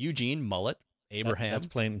 Eugene, Mullet. Abraham. That's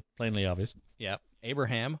plainly obvious. Yeah.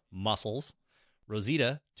 Abraham, Muscles.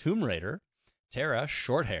 Rosita, Tomb Raider. Tara,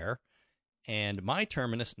 Short Hair. And my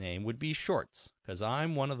terminus name would be Shorts, because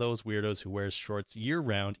I'm one of those weirdos who wears shorts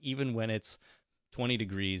year-round, even when it's 20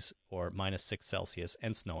 degrees or minus 6 Celsius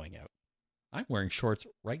and snowing out. I'm wearing shorts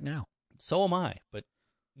right now. So am I, but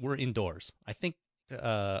we're indoors. I think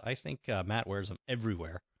Matt wears them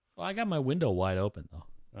everywhere. Well, I got my window wide open,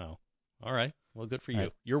 though. Oh, all right. Well, good for you. All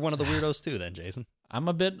right. You're one of the weirdos too, then, Jason. I'm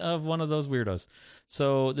a bit of one of those weirdos.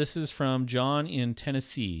 So this is from John in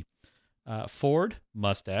Tennessee. Ford,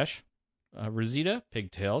 mustache. Rosita,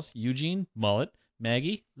 pigtails. Eugene, mullet.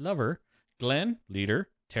 Maggie, lover. Glenn, leader.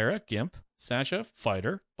 Tara, gimp. Sasha,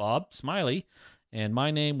 fighter. Bob, smiley. And my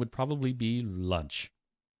name would probably be Lunch.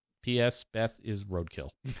 P.S. Beth is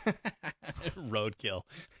roadkill. Roadkill.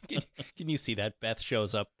 Can you see that? Beth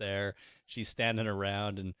shows up there. She's standing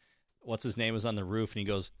around, and what's his name is on the roof, and he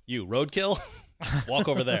goes, "You, roadkill? Walk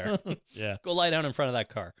over there. Yeah. Go lie down in front of that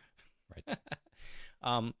car." Right.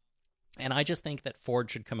 And I just think that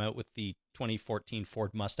Ford should come out with the 2014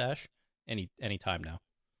 Ford Mustache any time now.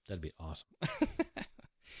 That'd be awesome.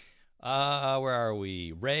 Where are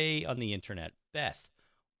we? Ray on the internet. Beth,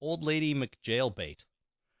 old lady McJailbait.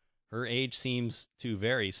 Her age seems to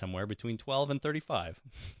vary somewhere between 12 and 35.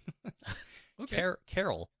 Okay.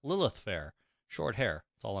 Carol, Lilith Fair. Short hair.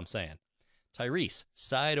 That's all I'm saying. Tyrese,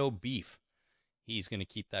 Side-O Beef. He's going to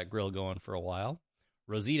keep that grill going for a while.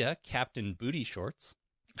 Rosita, Captain Booty Shorts.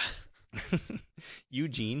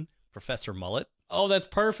 Eugene, Professor Mullet. Oh, that's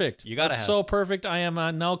perfect. You gotta That's have- so perfect. I am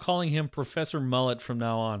now calling him Professor Mullet from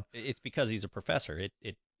now on. It's because he's a professor.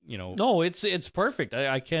 No, it's perfect.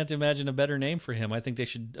 I can't imagine a better name for him. I think they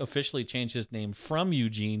should officially change his name from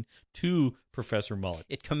Eugene to Professor Mullet.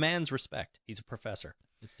 It commands respect. He's a professor.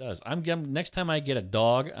 It does. Next time I get a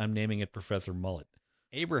dog, I'm naming it Professor Mullet.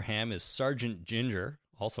 Abraham is Sergeant Ginger,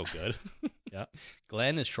 also good. Yeah.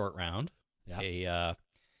 Glenn is Short Round, Yeah.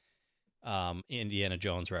 a Indiana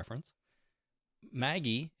Jones reference.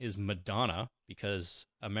 Maggie is Madonna because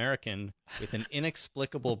American with an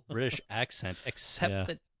inexplicable British accent, except Yeah.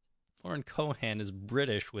 that Lauren Cohan is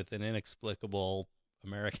British with an inexplicable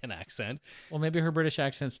American accent. Well, maybe her British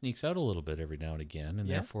accent sneaks out a little bit every now and again, and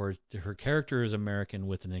Yeah. therefore her character is American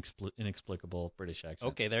with an inexplicable British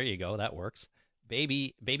accent. Okay, there you go. That works.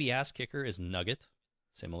 Baby ass kicker is Nugget,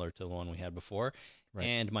 similar to the one we had before. Right.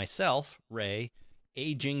 And myself, Ray,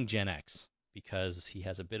 aging Gen X, because he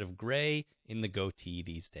has a bit of gray in the goatee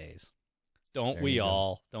these days. Don't There we you go.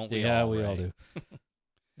 all? Don't we all? Yeah, we all Ray? do.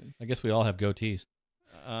 I guess we all have goatees.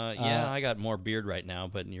 Yeah, I got more beard right now,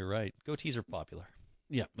 but you're right. Goatees are popular.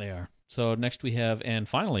 Yeah, they are. So next we have, and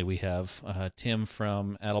finally we have Tim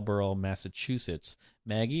from Attleboro, Massachusetts.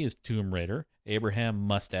 Maggie is Tomb Raider. Abraham,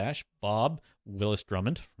 Mustache. Bob, Willis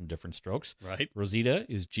Drummond from Different Strokes. Right. Rosita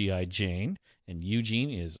is G.I. Jane. And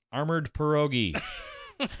Eugene is Armored Pierogi.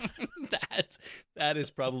 That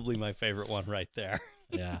is probably my favorite one right there.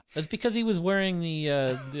 Yeah. That's because he was wearing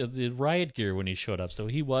the riot gear when he showed up. So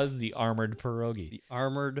he was the Armored Pierogi. The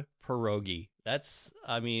armored pierogi. That's,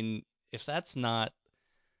 I mean, if that's not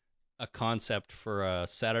a concept for a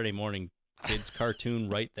Saturday morning kids cartoon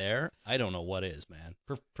right there, I don't know what is, man.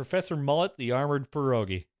 Professor Mullet, the Armored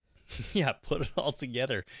Pierogi. Yeah, put it all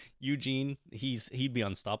together. Eugene, he'd be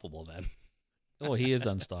unstoppable then. Oh, he is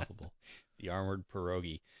unstoppable. The armored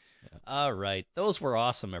pierogi. Yeah. All right. Those were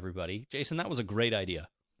awesome, everybody. Jason, that was a great idea.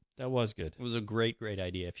 That was good. It was a great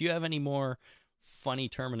idea. If you have any more funny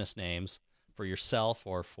terminus names for yourself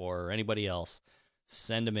or for anybody else,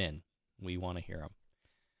 send them in. We want to hear them.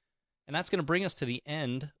 And that's going to bring us to the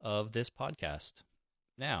end of this podcast.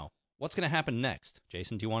 Now, what's going to happen next?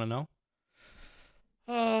 Jason, do you want to know?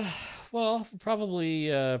 Well, probably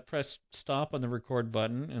press stop on the record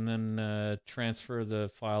button and then transfer the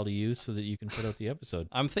file to you so that you can put out the episode.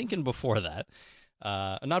 I'm thinking before that.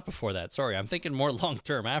 Not before that, sorry. I'm thinking more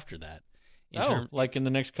long-term after that. Like in the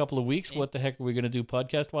next couple of weeks, what the heck are we going to do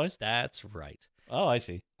podcast-wise? That's right. Oh, I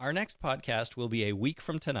see. Our next podcast will be a week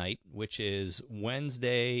from tonight, which is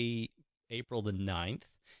Wednesday, April the 9th.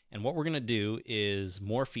 And what we're going to do is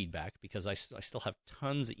more feedback because I still have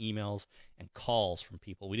tons of emails and calls from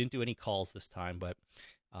people. We didn't do any calls this time, but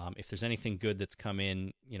if there's anything good that's come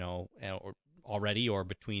in, or already or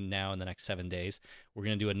between now and the next 7 days, we're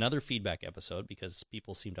going to do another feedback episode because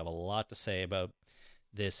people seem to have a lot to say about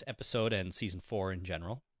this episode and season 4 in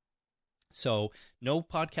general. So no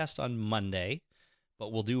podcast on Monday,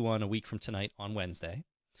 but we'll do one a week from tonight on Wednesday.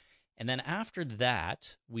 And then after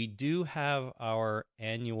that, we do have our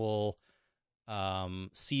annual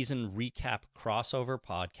season recap crossover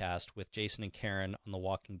podcast with Jason and Karen on the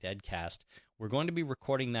Walking Dead cast. We're going to be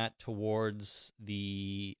recording that towards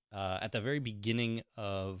the at the very beginning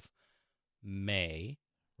of May.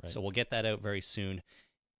 Right. So we'll get that out very soon.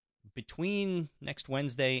 Between next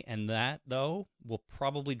Wednesday and that, though, we'll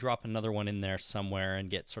probably drop another one in there somewhere and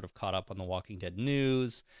get sort of caught up on the Walking Dead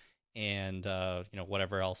news and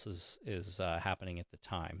whatever else is happening at the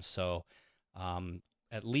time. So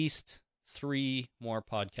at least 3 more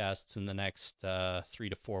podcasts in the next 3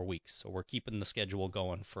 to 4 weeks. So we're keeping the schedule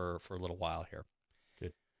going for a little while here.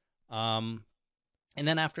 Good. And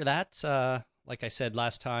then after that, like I said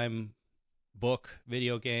last time, book,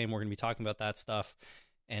 video game, we're going to be talking about that stuff.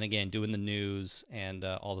 And again, doing the news and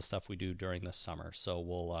all the stuff we do during the summer. So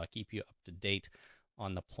we'll keep you up to date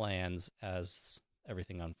on the plans as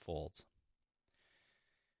everything unfolds.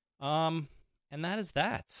 And that is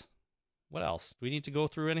that. What else? Do we need to go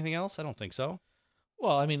through anything else? I don't think so.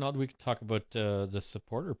 Well, I mean, we can talk about the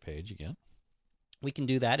supporter page again. We can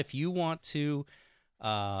do that. If you want to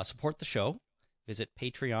support the show, visit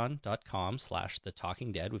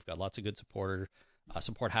patreon.com/thetalkingdead. We've got lots of good support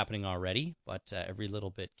happening already, but every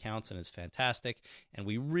little bit counts and is fantastic, and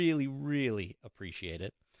we really, really appreciate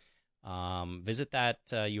it. Visit that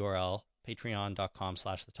URL,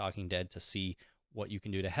 patreon.com/thetalkingdead, to see what you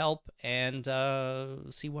can do to help and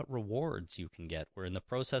see what rewards you can get. We're in the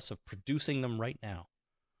process of producing them right now.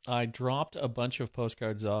 I dropped a bunch of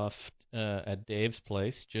postcards off at Dave's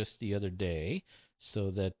place just the other day so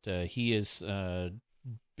that he is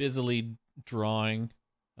busily drawing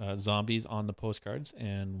zombies on the postcards,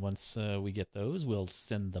 and once we get those, we'll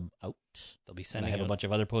send them out. They'll be And sending I have out a bunch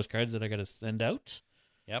of other postcards that I got to send out.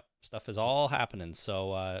 Yep, stuff is all happening.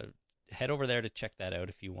 So head over there to check that out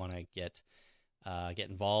if you want to get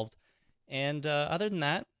involved. And other than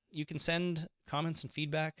that, you can send comments and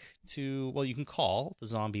feedback to, well, you can call the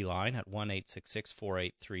zombie line at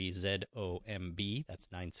 1-866-483-ZOMB.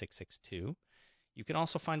 That's 9662. You can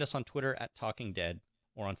also find us on Twitter at Talking Dead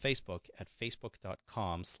or on Facebook at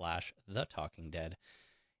facebook.com/thetalkingdead.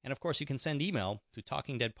 And of course, you can send email to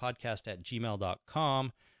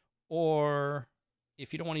talkingdeadpodcast@gmail.com, or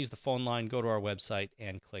if you don't want to use the phone line, go to our website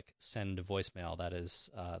and click send voicemail. That is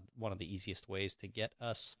one of the easiest ways to get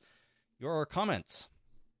us your comments.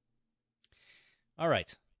 All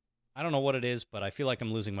right. I don't know what it is, but I feel like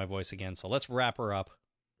I'm losing my voice again. So let's wrap her up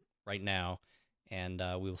right now. And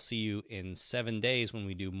we will see you in 7 days when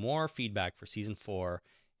we do more feedback for Season 4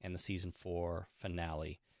 and the Season 4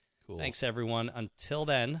 finale. Cool. Thanks, everyone. Until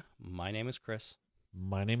then, my name is Chris.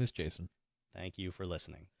 My name is Jason. Thank you for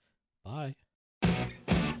listening. Bye.